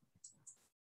like.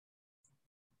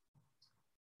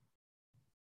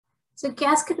 So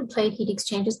gasketed plate heat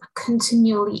exchangers are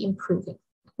continually improving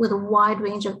with a wide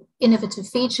range of innovative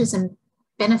features and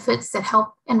benefits that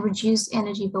help and reduce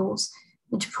energy bills,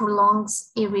 which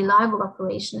prolongs a reliable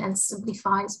operation and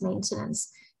simplifies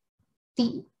maintenance.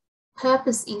 The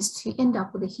purpose is to end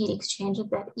up with a heat exchanger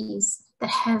that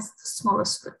has the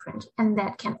smallest footprint and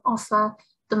that can offer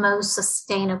the most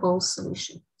sustainable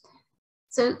solution.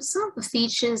 So some of the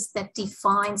features that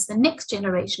defines the next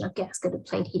generation of gasketed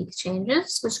plate heat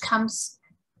exchangers, which comes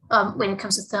when it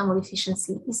comes to thermal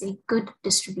efficiency, is a good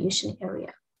distribution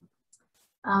area.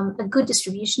 A good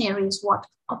distribution area is what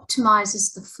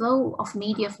optimizes the flow of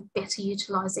media for better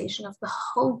utilization of the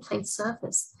whole plate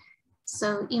surface.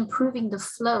 So improving the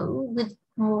flow with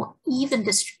more even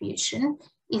distribution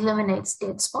eliminates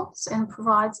dead spots and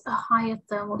provides a higher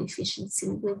thermal efficiency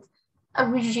with a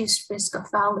reduced risk of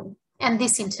fouling. And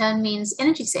this in turn means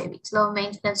energy savings, lower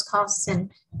maintenance costs,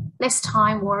 and less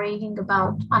time worrying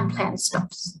about unplanned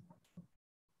stops.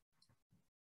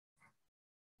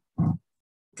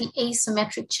 The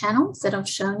asymmetric channels that I've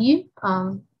shown you,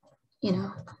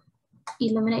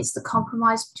 eliminates the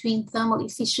compromise between thermal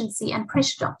efficiency and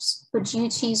pressure drops for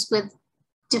duties with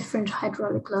different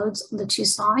hydraulic loads on the two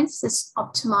sides. This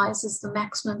optimizes the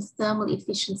maximum thermal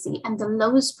efficiency and the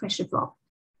lowest pressure drop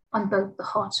on both the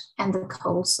hot and the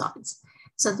cold sides.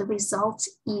 So the result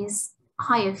is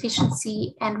higher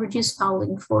efficiency and reduced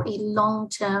fouling for a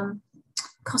long-term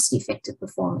cost-effective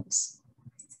performance.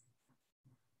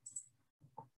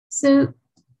 So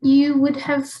you would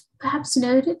have perhaps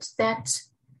noted that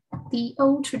the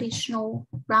old traditional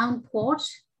round port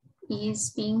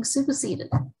is being superseded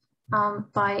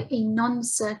by a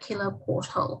non-circular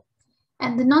porthole.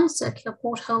 And the non-circular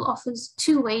porthole offers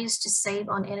two ways to save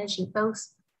on energy, both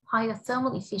higher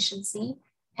thermal efficiency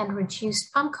and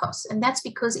reduced pump costs. And that's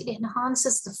because it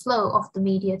enhances the flow of the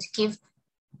media to give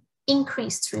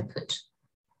increased throughput,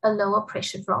 a lower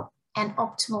pressure drop, and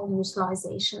optimal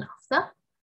utilization of the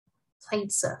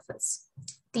plate surface.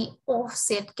 The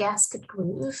offset gasket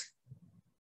groove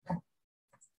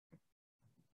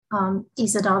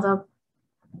is another,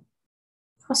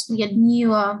 possibly a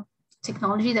newer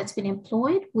technology that's been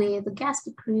employed, where the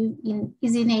gasket groove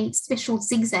is in a special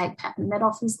zigzag pattern that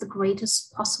offers the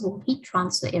greatest possible heat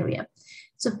transfer area.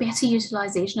 So better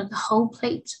utilization of the whole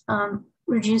plate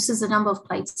reduces the number of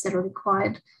plates that are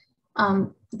required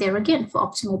there again for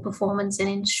optimal performance and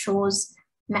ensures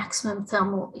maximum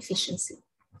thermal efficiency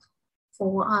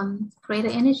for greater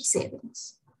energy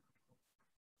savings.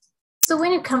 So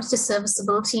when it comes to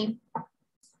serviceability,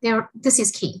 this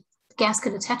is key.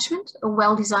 Gasket attachment, a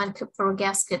well-designed clip for a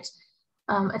gasket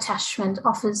attachment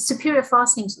offers superior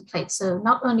fastening to the plate. So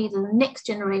not only do the next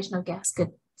generation of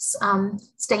gaskets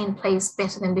stay in place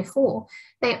better than before,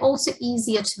 they're also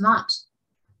easier to mount.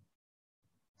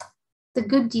 The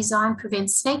good design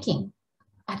prevents snaking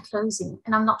at closing.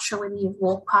 And I'm not sure whether you've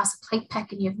walked past a plate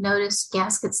pack and you've noticed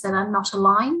gaskets that are not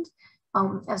aligned,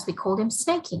 as we call them,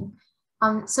 snaking.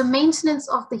 So maintenance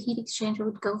of the heat exchanger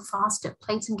would go faster.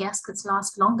 Plates and gaskets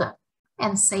last longer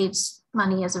and saves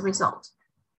money as a result.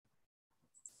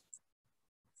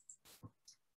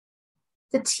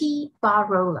 The T-bar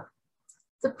roller.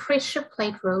 The pressure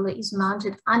plate roller is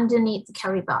mounted underneath the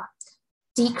carry bar,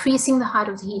 decreasing the height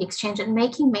of the heat exchanger and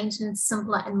making maintenance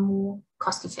simpler and more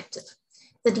cost-effective.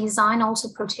 The design also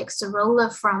protects the roller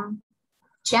from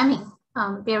jamming.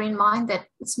 Bear in mind that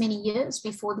it's many years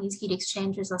before these heat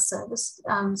exchangers are serviced,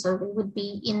 so they would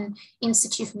be in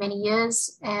situ for many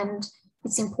years, and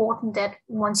it's important that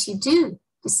once you do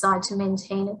decide to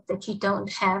maintain it, that you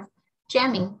don't have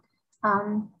jamming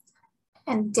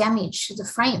and damage to the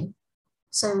frame.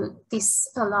 So this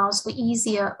allows for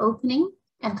easier opening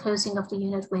and closing of the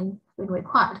unit when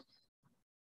required.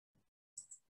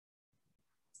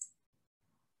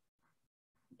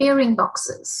 Bearing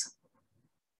boxes.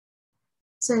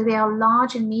 So they are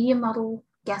large and medium model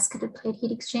gasketed plate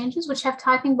heat exchangers, which have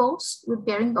typing bolts with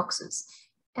bearing boxes.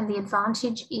 And the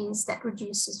advantage is that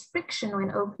reduces friction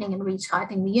when opening and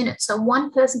retightening the unit. So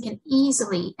one person can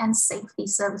easily and safely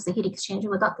service the heat exchanger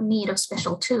without the need of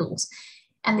special tools.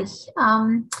 And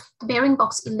the bearing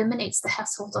box eliminates the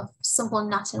hassles of simple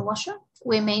nut and washer,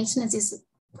 where maintenance is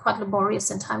quite laborious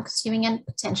and time consuming and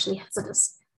potentially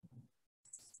hazardous.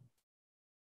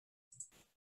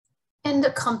 And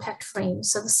the compact frame.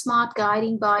 So the smart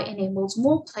guiding bar enables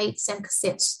more plates and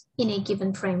cassettes in a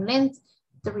given frame length.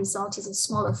 The result is a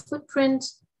smaller footprint,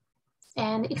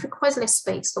 and it requires less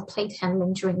space for plate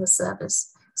handling during the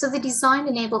service. So the design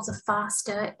enables a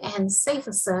faster and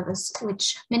safer service,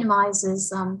 which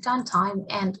minimizes downtime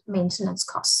and maintenance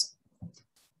costs.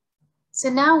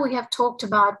 So now we have talked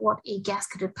about what a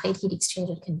gasketed plate heat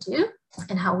exchanger can do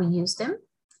and how we use them.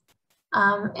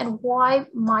 And why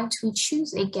might we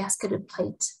choose a gasketed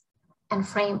plate and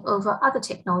frame over other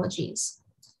technologies?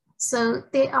 So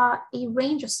there are a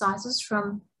range of sizes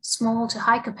from small to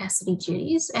high capacity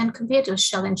duties, and compared to a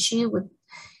shell and tube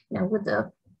with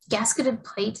the gasketed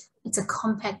plate, it's a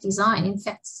compact design. In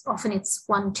fact, often it's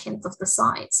 1/10 of the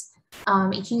size.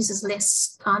 It uses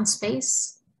less plant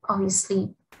space,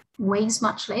 obviously weighs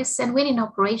much less, and when in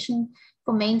operation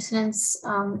for maintenance,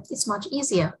 it's much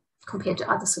easier compared to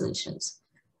other solutions.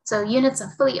 So units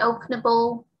are fully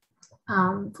openable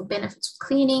for benefits of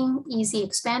cleaning, easy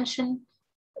expansion.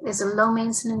 There's a low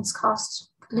maintenance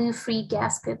cost, glue-free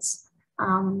gaskets.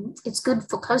 It's good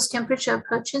for close temperature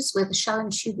approaches where the shell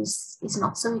and tube is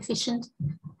not so efficient.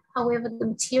 However, the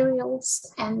materials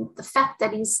and the fact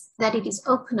that it is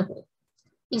openable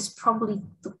is probably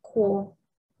the core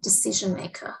decision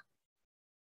maker.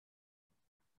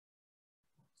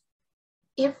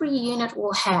 Every unit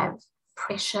will have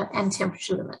pressure and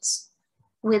temperature limits,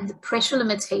 with pressure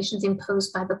limitations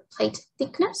imposed by the plate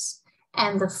thickness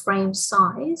and the frame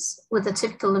size, with a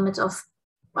typical limit of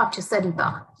up to 30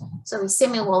 bar. So a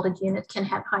semi-welded unit can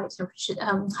have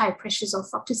higher pressures of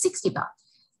up to 60 bar.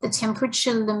 The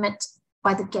temperature limit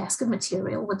by the gasket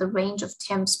material with a range of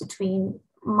temps between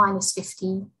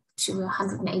 -50 to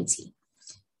 180.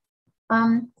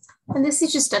 And this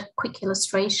is just a quick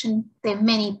illustration. There are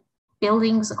many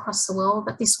buildings across the world,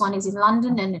 but this one is in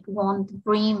London and it won the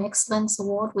BREEAM Excellence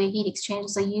Award, where heat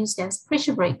exchangers are used as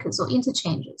pressure breakers or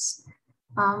interchangers.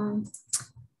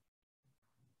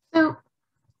 So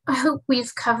I hope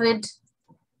we've covered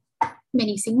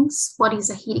many things. What is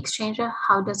a heat exchanger?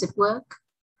 How does it work?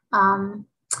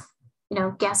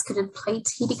 Gasketed plate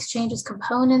heat exchangers,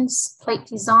 components, plate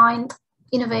design,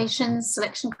 innovations,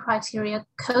 selection criteria,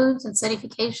 codes and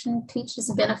certification, features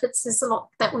and benefits. There's a lot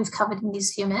that we've covered in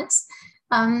these few minutes.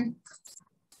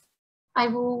 I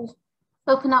will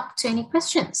open up to any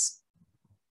questions.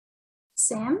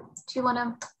 Sam, do you want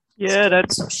to? Yeah,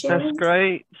 that's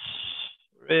great,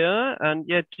 Ria. And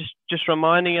yeah, just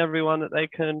reminding everyone that they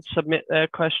can submit their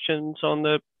questions on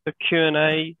the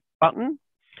Q&A button.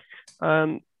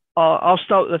 I'll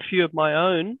start with a few of my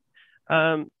own.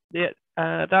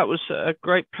 That was a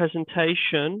great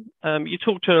presentation. You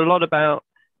talked a lot about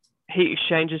heat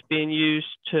exchangers being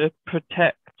used to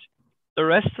protect the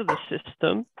rest of the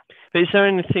system. But is there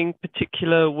anything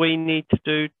particular we need to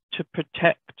do to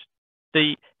protect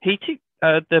the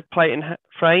the plate and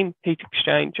frame heat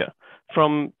exchanger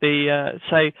from the,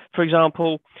 say, for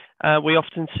example, we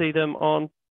often see them on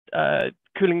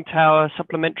cooling tower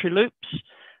supplementary loops.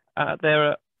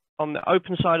 They're on the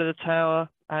open side of the tower,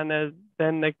 and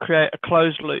then they create a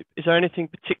closed loop. Is there anything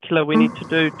particular we need to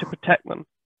do to protect them?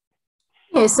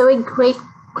 Yeah, so a great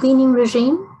cleaning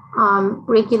regime,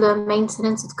 regular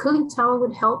maintenance of the cooling tower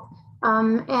would help,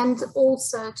 and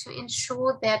also to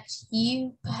ensure that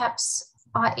you perhaps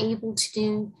are able to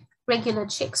do regular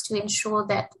checks to ensure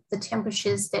that the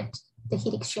temperatures that the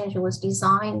heat exchanger was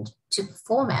designed to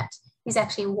perform at is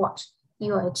actually what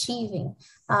you are achieving.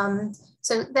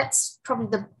 So that's probably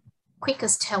the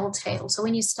quickest telltale. So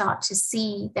when you start to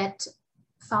see that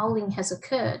fouling has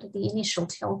occurred, the initial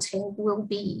telltale will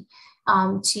be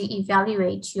to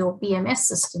evaluate your BMS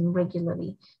system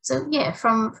regularly. So yeah,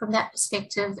 from that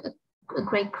perspective, a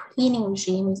great cleaning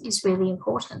regime is really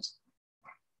important.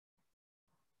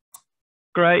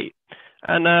 Great.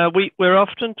 And we're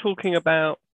often talking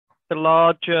about the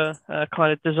larger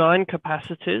kind of design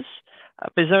capacities.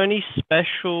 Is there any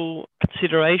special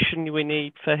consideration we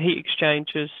need for heat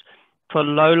exchangers for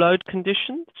low load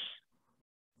conditions?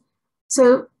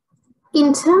 So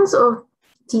in terms of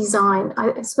design,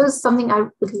 I suppose something I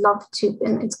would love to,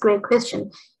 and it's a great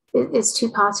question, it's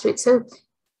two parts to it. So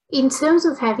in terms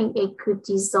of having a good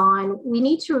design, we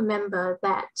need to remember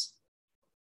that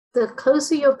the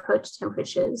closer you approach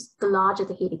temperatures, the larger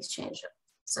the heat exchanger.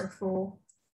 So for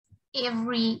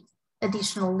every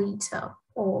additional liter,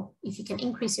 or if you can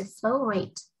increase your flow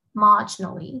rate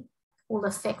marginally, will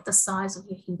affect the size of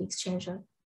your heat exchanger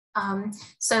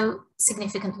so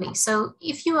significantly. So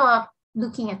if you are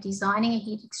looking at designing a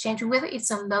heat exchanger, whether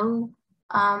it's a low,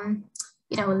 a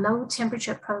low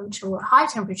temperature approach or a high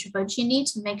temperature approach, you need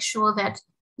to make sure that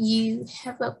you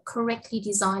have a correctly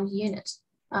designed unit.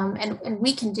 And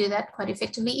we can do that quite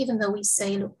effectively, even though we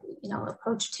say, look,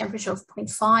 approach temperature of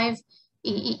 0.5,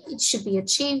 it should be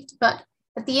achieved. But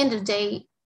at the end of the day,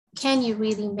 can you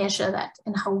really measure that,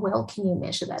 and how well can you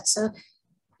measure that? So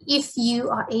if you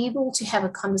are able to have a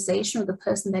conversation with the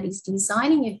person that is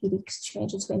designing your heat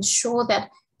exchanger to ensure that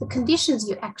the conditions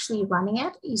you're actually running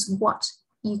at is what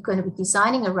you're going to be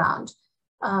designing around.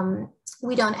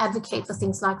 We don't advocate for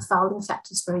things like fouling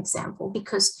factors, for example,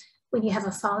 because when you have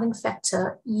a fouling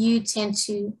factor, you tend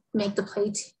to make the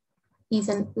plate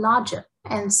even larger.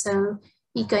 And so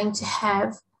you're going to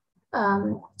have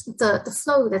the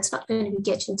flow that's not going to be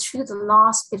getting through the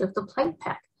last bit of the plate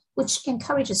pack, which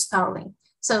encourages fouling.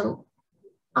 So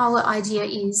our idea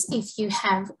is if you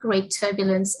have great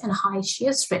turbulence and high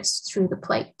shear stress through the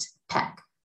plate pack,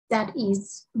 that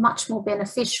is much more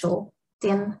beneficial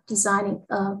than designing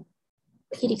a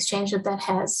heat exchanger that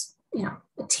has, you know,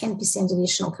 a 10%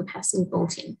 additional capacity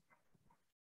built in.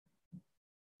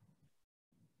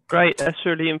 Great, that's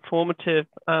really informative.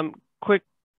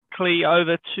 Quickly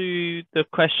over to the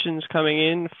questions coming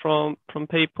in from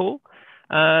people.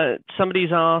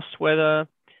 Somebody's asked whether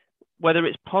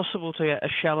it's possible to get a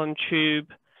shell and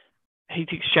tube heat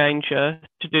exchanger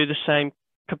to do the same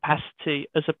capacity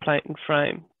as a plate and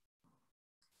frame.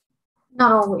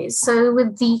 Not always. So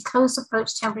with the close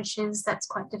approach temperatures, that's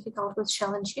quite difficult with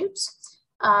shell and tubes.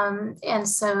 And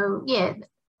so, yeah,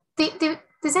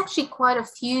 there's actually quite a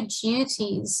few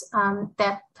duties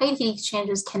that plate heat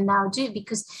exchangers can now do,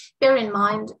 because bear in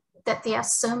mind that there are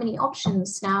so many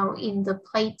options now in the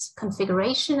plate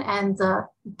configuration and the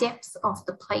depth of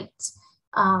the plate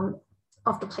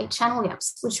channel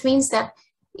gaps, which means that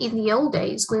in the old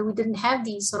days where we didn't have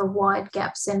these sort of wide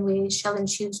gaps and where shell and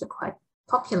tubes were quite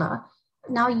popular,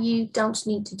 now you don't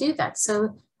need to do that.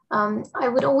 So I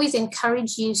would always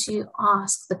encourage you to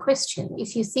ask the question.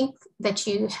 If you think that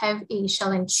you have a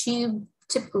shell and tube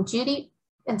typical duty,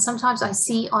 and sometimes I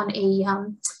see on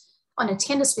a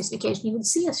tender specification, you would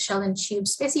see a shell and tube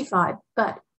specified,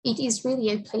 but it is really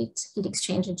a plate heat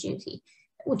exchanger duty,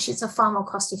 which is a far more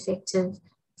cost-effective,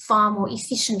 far more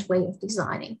efficient way of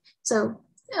designing. So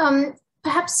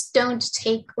perhaps don't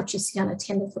take what you see on a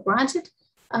tender for granted.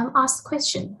 Ask the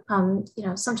question. You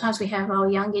know, sometimes we have our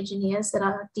young engineers that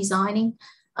are designing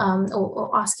or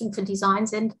asking for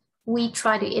designs, and we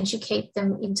try to educate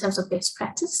them in terms of best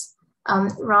practice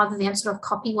rather than sort of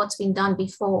copy what's been done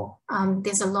before.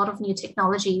 There's a lot of new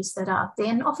technologies that are out there,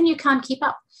 and often you can't keep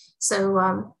up.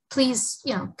 So please,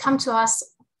 you know, come to us.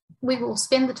 We will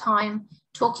spend the time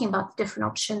talking about the different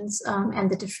options and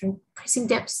the different pressing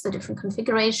depths, the different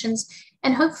configurations,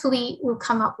 and hopefully we'll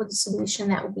come up with a solution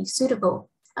that will be suitable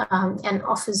and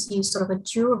offers you sort of a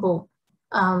durable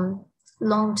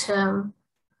long-term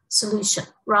solution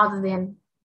rather than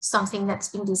something that's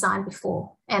been designed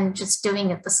before and just doing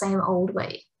it the same old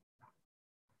way.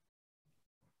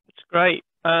 That's great.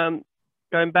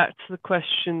 Going back to the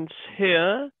questions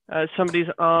here, somebody's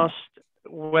asked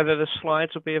whether the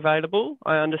slides will be available.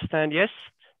 I understand, yes,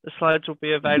 the slides will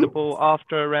be available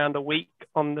after around a week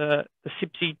on the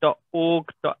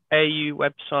CIBSE.org.au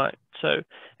website. So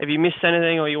if you missed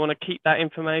anything or you want to keep that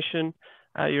information,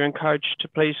 you're encouraged to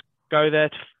please go there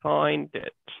to find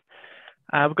it.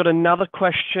 We've got another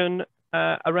question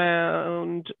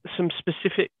around some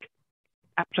specific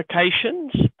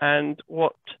applications and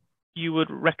what you would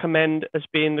recommend as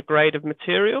being the grade of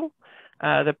material.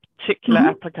 The particular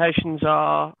applications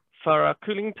are for a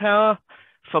cooling tower,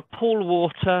 for pool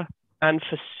water, and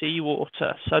for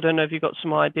seawater. So I don't know if you've got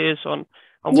some ideas on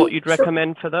what you'd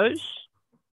recommend for those.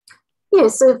 Yeah,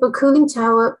 so for cooling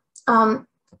tower,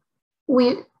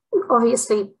 we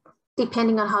obviously,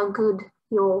 depending on how good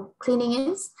your cleaning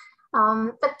is,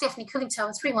 but definitely cooling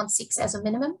tower 316 as a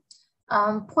minimum.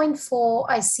 0.4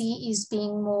 I see is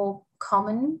being more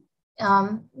common.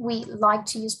 We like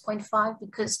to use 0.5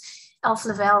 because Alfa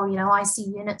Laval, you know, IC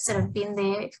units that have been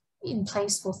there in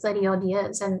place for 30 odd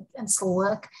years and still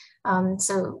work.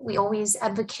 So we always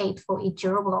advocate for a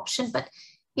durable option, but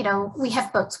you know, we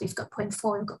have both. We've got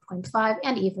 0.4, we've got 0.5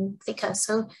 and even thicker.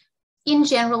 So in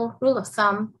general, rule of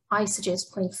thumb, I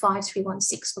suggest 0.5,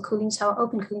 316 for cooling tower,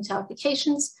 open cooling tower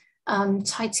applications,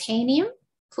 titanium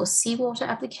for seawater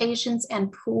applications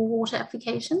and pool water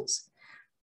applications.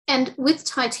 And with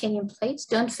titanium plates,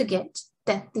 don't forget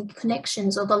that the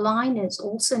connections or the liners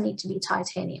also need to be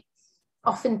titanium.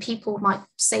 Often people might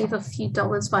save a few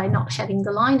dollars by not having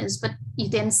the liners, but you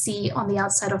then see on the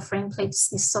outside of frame plates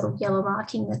this sort of yellow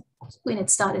marking that when it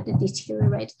started to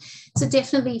deteriorate. So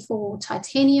definitely for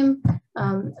titanium,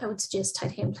 I would suggest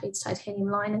titanium plates, titanium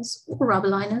liners, or rubber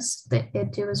liners that they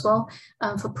do as well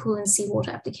for pool and seawater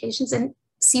applications. And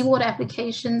seawater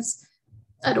applications,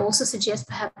 I'd also suggest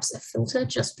perhaps a filter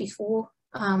just before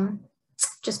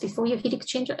your heat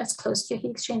exchanger, as close to your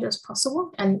heat exchanger as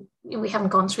possible. And we haven't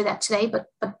gone through that today, but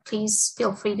please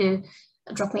feel free to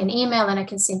drop me an email and I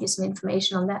can send you some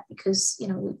information on that, because, you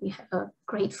know, we have a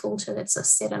great filter that's a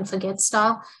set and forget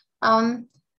style.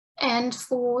 And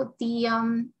for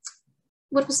the,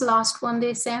 what was the last one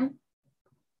there, Sam?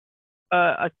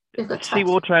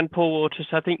 Seawater and pool water.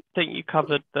 So I think you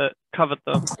covered them.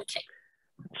 Okay.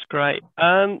 That's great.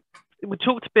 We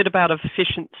talked a bit about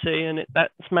efficiency, and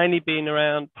that's mainly been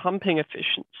around pumping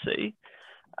efficiency.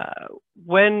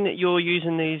 When you're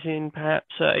using these in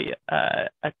perhaps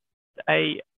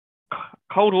a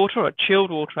cold water or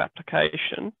chilled water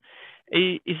application,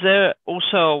 is there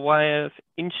also a way of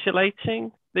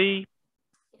insulating the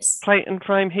plate and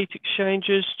frame heat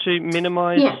exchangers to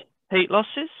minimize heat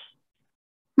losses?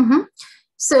 Mm-hmm.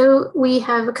 So we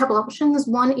have a couple options.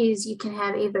 One is you can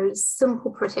have a very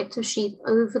simple protective sheet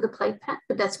over the plate pack,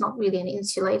 but that's not really an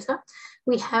insulator.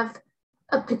 We have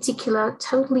a particular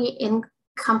totally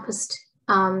encompassed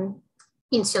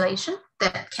insulation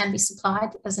that can be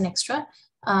supplied as an extra.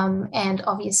 And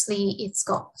obviously it's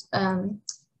got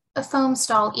a foam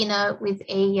style inner with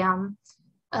an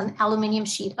aluminium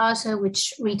sheet outer,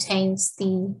 which retains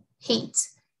the heat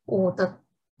or the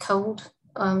cold,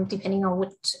 depending on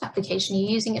what application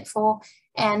you're using it for.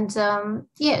 And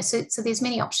yeah, so there's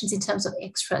many options in terms of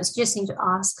extras. You just need to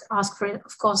ask for it.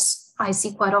 Of course, I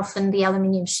see quite often the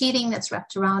aluminium sheeting that's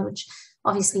wrapped around, which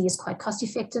obviously is quite cost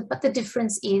effective. But the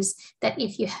difference is that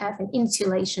if you have an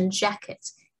insulation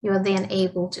jacket, you are then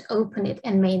able to open it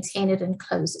and maintain it and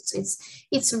close it. So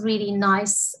it's a really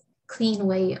nice, clean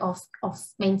way of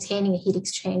maintaining a heat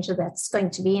exchanger that's going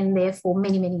to be in there for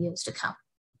many, many years to come.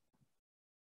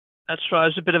 That's right.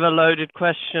 It's a bit of a loaded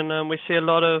question. We see a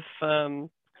lot of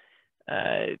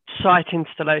site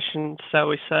installations, shall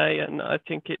we say, and I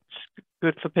think it's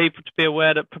good for people to be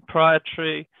aware that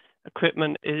proprietary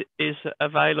equipment is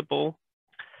available.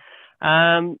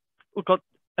 We've got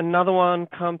another one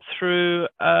come through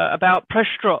about pressure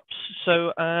drops.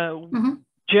 So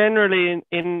generally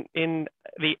in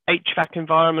the HVAC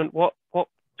environment, what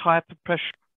type of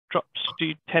pressure drops do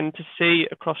you tend to see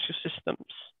across your systems?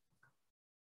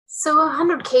 So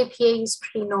 100 kPa is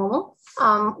pretty normal.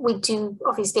 We do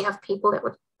obviously have people that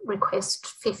would request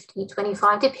 50,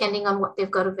 25, depending on what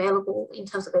they've got available in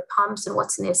terms of their pumps and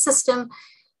what's in their system.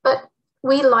 But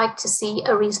we like to see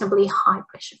a reasonably high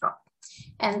pressure drop.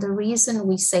 And the reason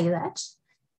we say that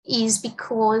is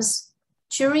because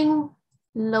during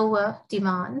lower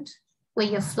demand, where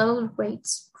your flow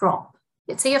rates drop,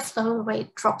 let's say your flow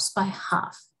rate drops by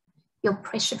half, your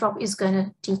pressure drop is going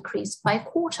to decrease by a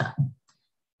quarter,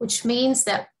 which means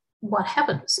that what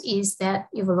happens is that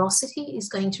your velocity is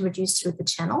going to reduce through the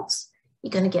channels.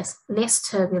 You're going to get less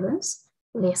turbulence,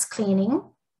 less cleaning,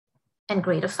 and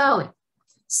greater fouling.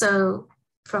 So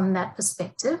from that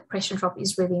perspective, pressure drop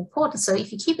is really important. So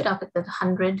if you keep it up at the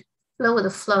 100, lower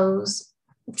the flows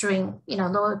during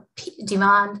lower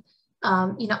demand,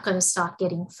 you're not going to start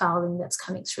getting fouling that's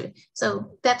coming through.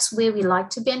 So that's where we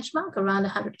like to benchmark, around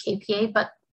 100 kPa.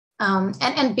 But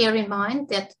and bear in mind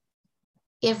that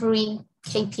every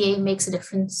kPa makes a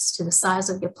difference to the size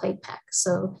of your plate pack.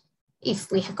 So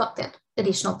if we have got that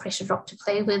additional pressure drop to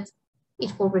play with,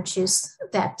 it will reduce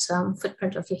that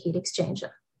footprint of your heat exchanger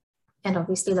and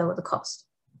obviously lower the cost.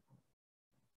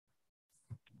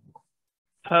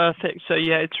 Perfect. So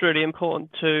yeah, it's really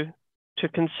important to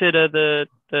consider the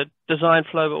design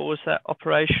flow, but also that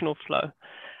operational flow.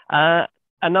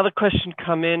 Another question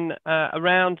come in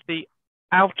around the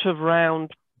out of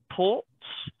round ports.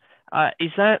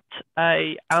 Is that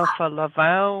a Alfa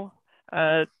Laval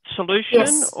solution,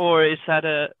 yes, or is that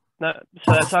no?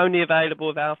 So that's only available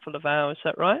with Alfa Laval, is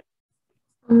that right?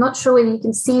 I'm not sure whether you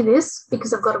can see this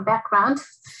because I've got a background,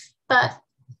 but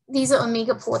these are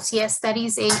Omega ports. Yes, that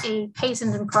is a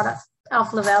patent and product.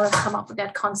 Alfa Laval have come up with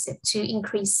that concept to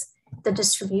increase the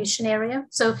distribution area.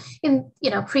 So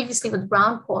previously with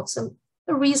round ports, a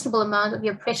reasonable amount of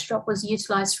your pressure drop was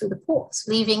utilized through the ports,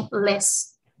 leaving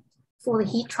less for the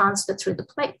heat transfer through the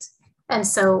plate. And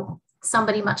so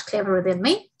somebody much cleverer than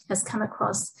me has come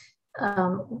across,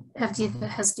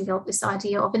 has developed this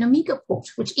idea of an Omega port,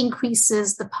 which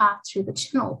increases the path through the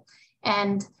channel.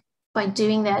 And by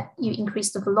doing that, you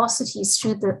increase the velocities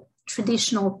through the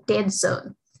traditional dead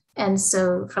zone. And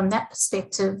so from that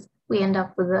perspective, we end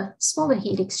up with a smaller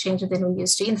heat exchanger than we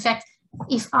used to. In fact,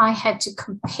 if I had to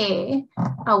compare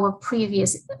our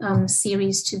previous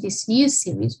series to this new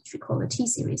series, which we call the T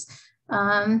series,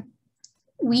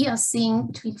 we are seeing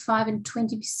between 5 and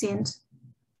 20%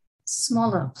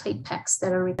 smaller plate packs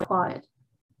that are required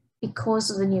because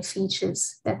of the new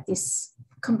features that this,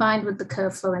 combined with the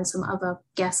curve flow and some other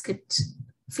gasket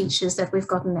features that we've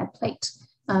got in that plate.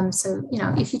 So,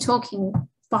 if you're talking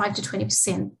 5 to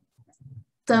 20%,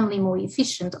 thermally more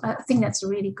efficient. I think that's a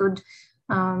really good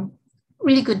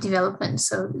development.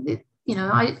 So,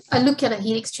 I look at a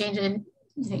heat exchanger, and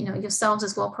yourselves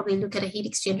as well probably look at a heat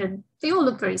exchanger, and they all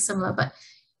look very similar, but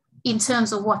in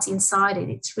terms of what's inside it,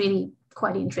 it's really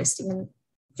quite interesting, and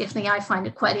definitely I find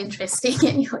it quite interesting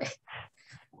anyway.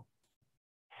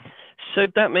 So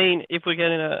that mean if we're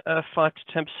getting a 5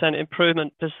 to 10%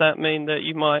 improvement, does that mean that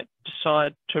you might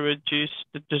decide to reduce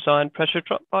the design pressure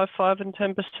drop by 5 and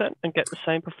 10% and get the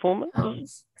same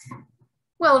performance?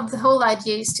 Well, the whole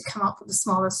idea is to come up with the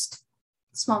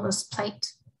smallest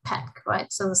plate pack,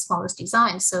 right? So the smallest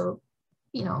design. So,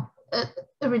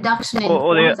 a reduction in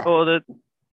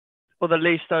or the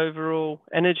least overall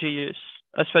energy use.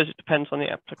 I suppose it depends on the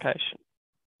application.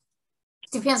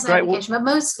 Depends on the application, but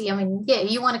mostly,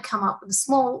 you want to come up with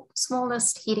the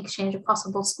smallest heat exchanger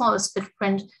possible, smallest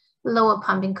footprint, lower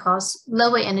pumping costs,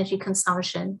 lower energy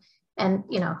consumption, and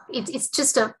it's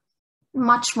just a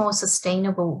much more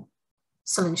sustainable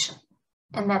solution.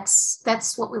 And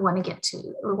that's what we want to get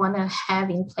to. We want to have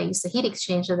in place a heat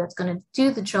exchanger that's going to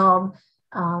do the job,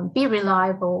 be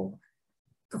reliable,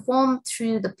 perform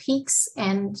through the peaks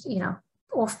and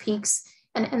off peaks.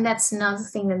 And that's another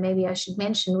thing that maybe I should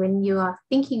mention. When you are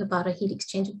thinking about a heat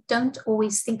exchanger, don't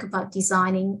always think about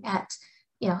designing at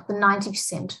the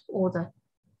 90% or the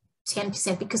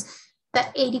 10%, because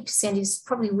that 80% is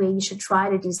probably where you should try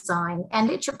to design and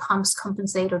let your pumps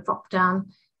compensate or drop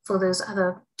down for those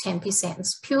other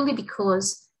 10%, purely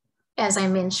because, as I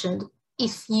mentioned,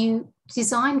 if you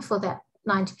design for that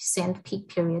 90% peak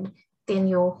period, then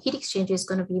your heat exchanger is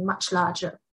going to be much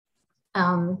larger.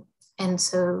 And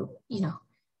so,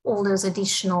 all those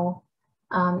additional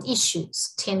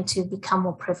issues tend to become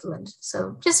more prevalent.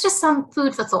 So just some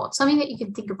food for thought, something that you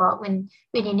can think about when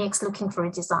you're next looking for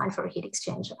a design for a heat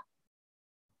exchanger.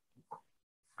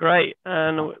 Great,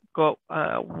 and we've got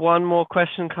one more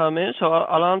question come in, so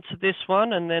I'll answer this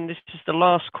one, and then this is the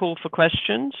last call for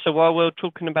questions. So while we're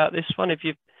talking about this one,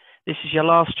 this is your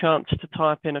last chance to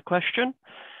type in a question.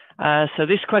 So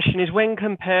this question is, when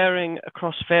comparing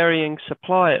across varying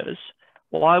suppliers,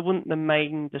 why wouldn't the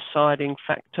main deciding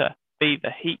factor be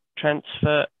the heat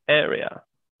transfer area?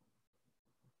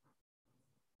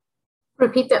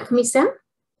 Repeat that for me, Sam.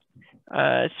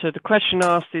 So the question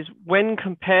asked is, when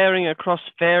comparing across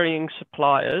varying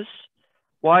suppliers,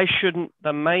 why shouldn't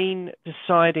the main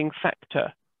deciding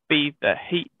factor be the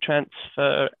heat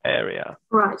transfer area?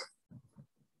 Right.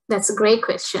 That's a great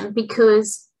question,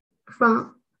 because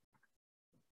from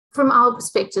our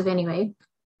perspective anyway,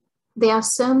 there are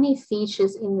so many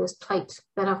features in this plate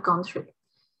that I've gone through.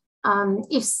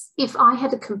 If I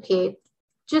had to compare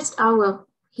just our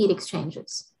heat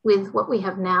exchangers with what we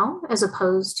have now, as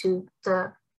opposed to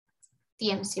the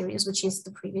M series, which is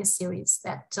the previous series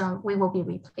that we will be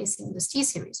replacing this T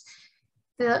series,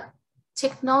 the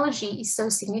technology is so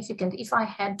significant. If I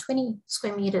had 20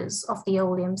 square meters of the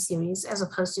old M series as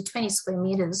opposed to 20 square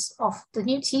meters of the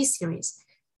new T series,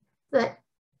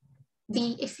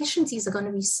 the efficiencies are going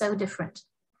to be so different.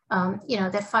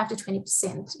 That 5 to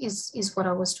 20% is what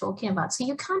I was talking about. So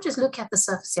you can't just look at the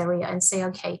surface area and say,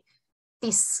 okay,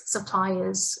 this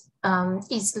supplier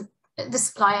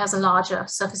has a larger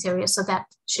surface area, so that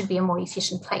should be a more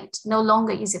efficient plate. No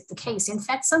longer is it the case. In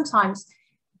fact, sometimes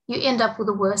you end up with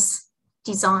a worse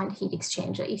designed heat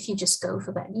exchanger if you just go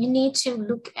for that. You need to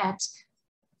look at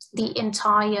the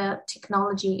entire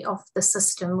technology of the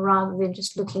system rather than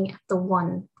just looking at the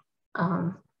one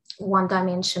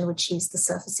dimension, which is the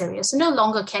surface area. So no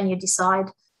longer can you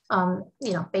decide,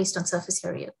 based on surface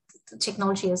area. The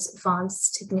technology has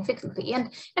advanced significantly.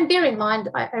 And bear in mind,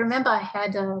 I remember I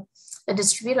had a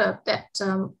distributor that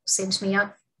said to me,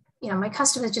 my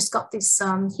customer just got this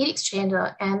heat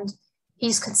exchanger and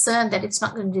he's concerned that it's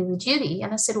not going to do the duty.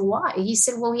 And I said, why? He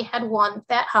said, well, we had one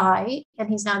that high and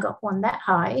he's now got one that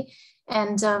high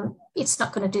and it's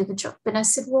not going to do the job. And I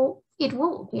said, well, it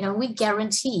will. We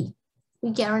guarantee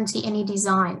any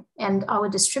design, and our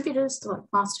distributors like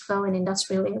Masterflow and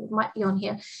Industrial might be on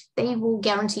here, they will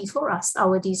guarantee for us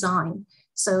our design.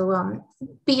 So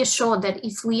be assured that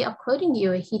if we are quoting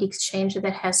you a heat exchanger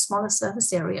that has smaller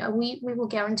surface area, we will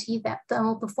guarantee that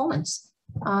thermal performance.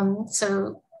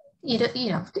 So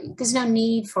there's no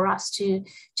need for us to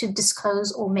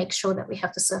disclose or make sure that we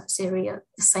have the surface area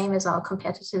the same as our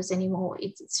competitors anymore.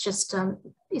 It's just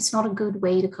it's not a good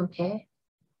way to compare.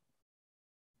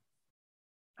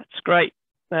 That's great.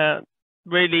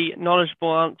 Really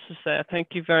knowledgeable answers there.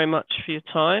 Thank you very much for your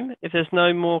time. If there's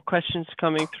no more questions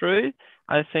coming through,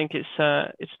 I think it's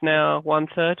now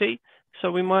 1:30,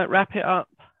 so we might wrap it up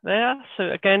there.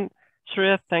 So again,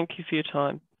 Surya, thank you for your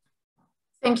time.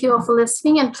 Thank you all for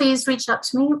listening, and please reach out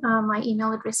to me. My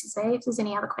email address is there if there's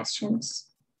any other questions.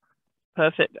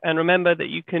 Perfect. And remember that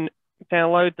you can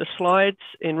download the slides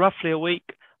in roughly a week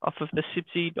off of the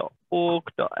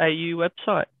cibse.org.au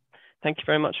website. Thank you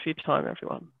very much for your time,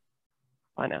 everyone.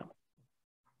 Bye now.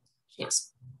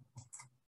 Cheers.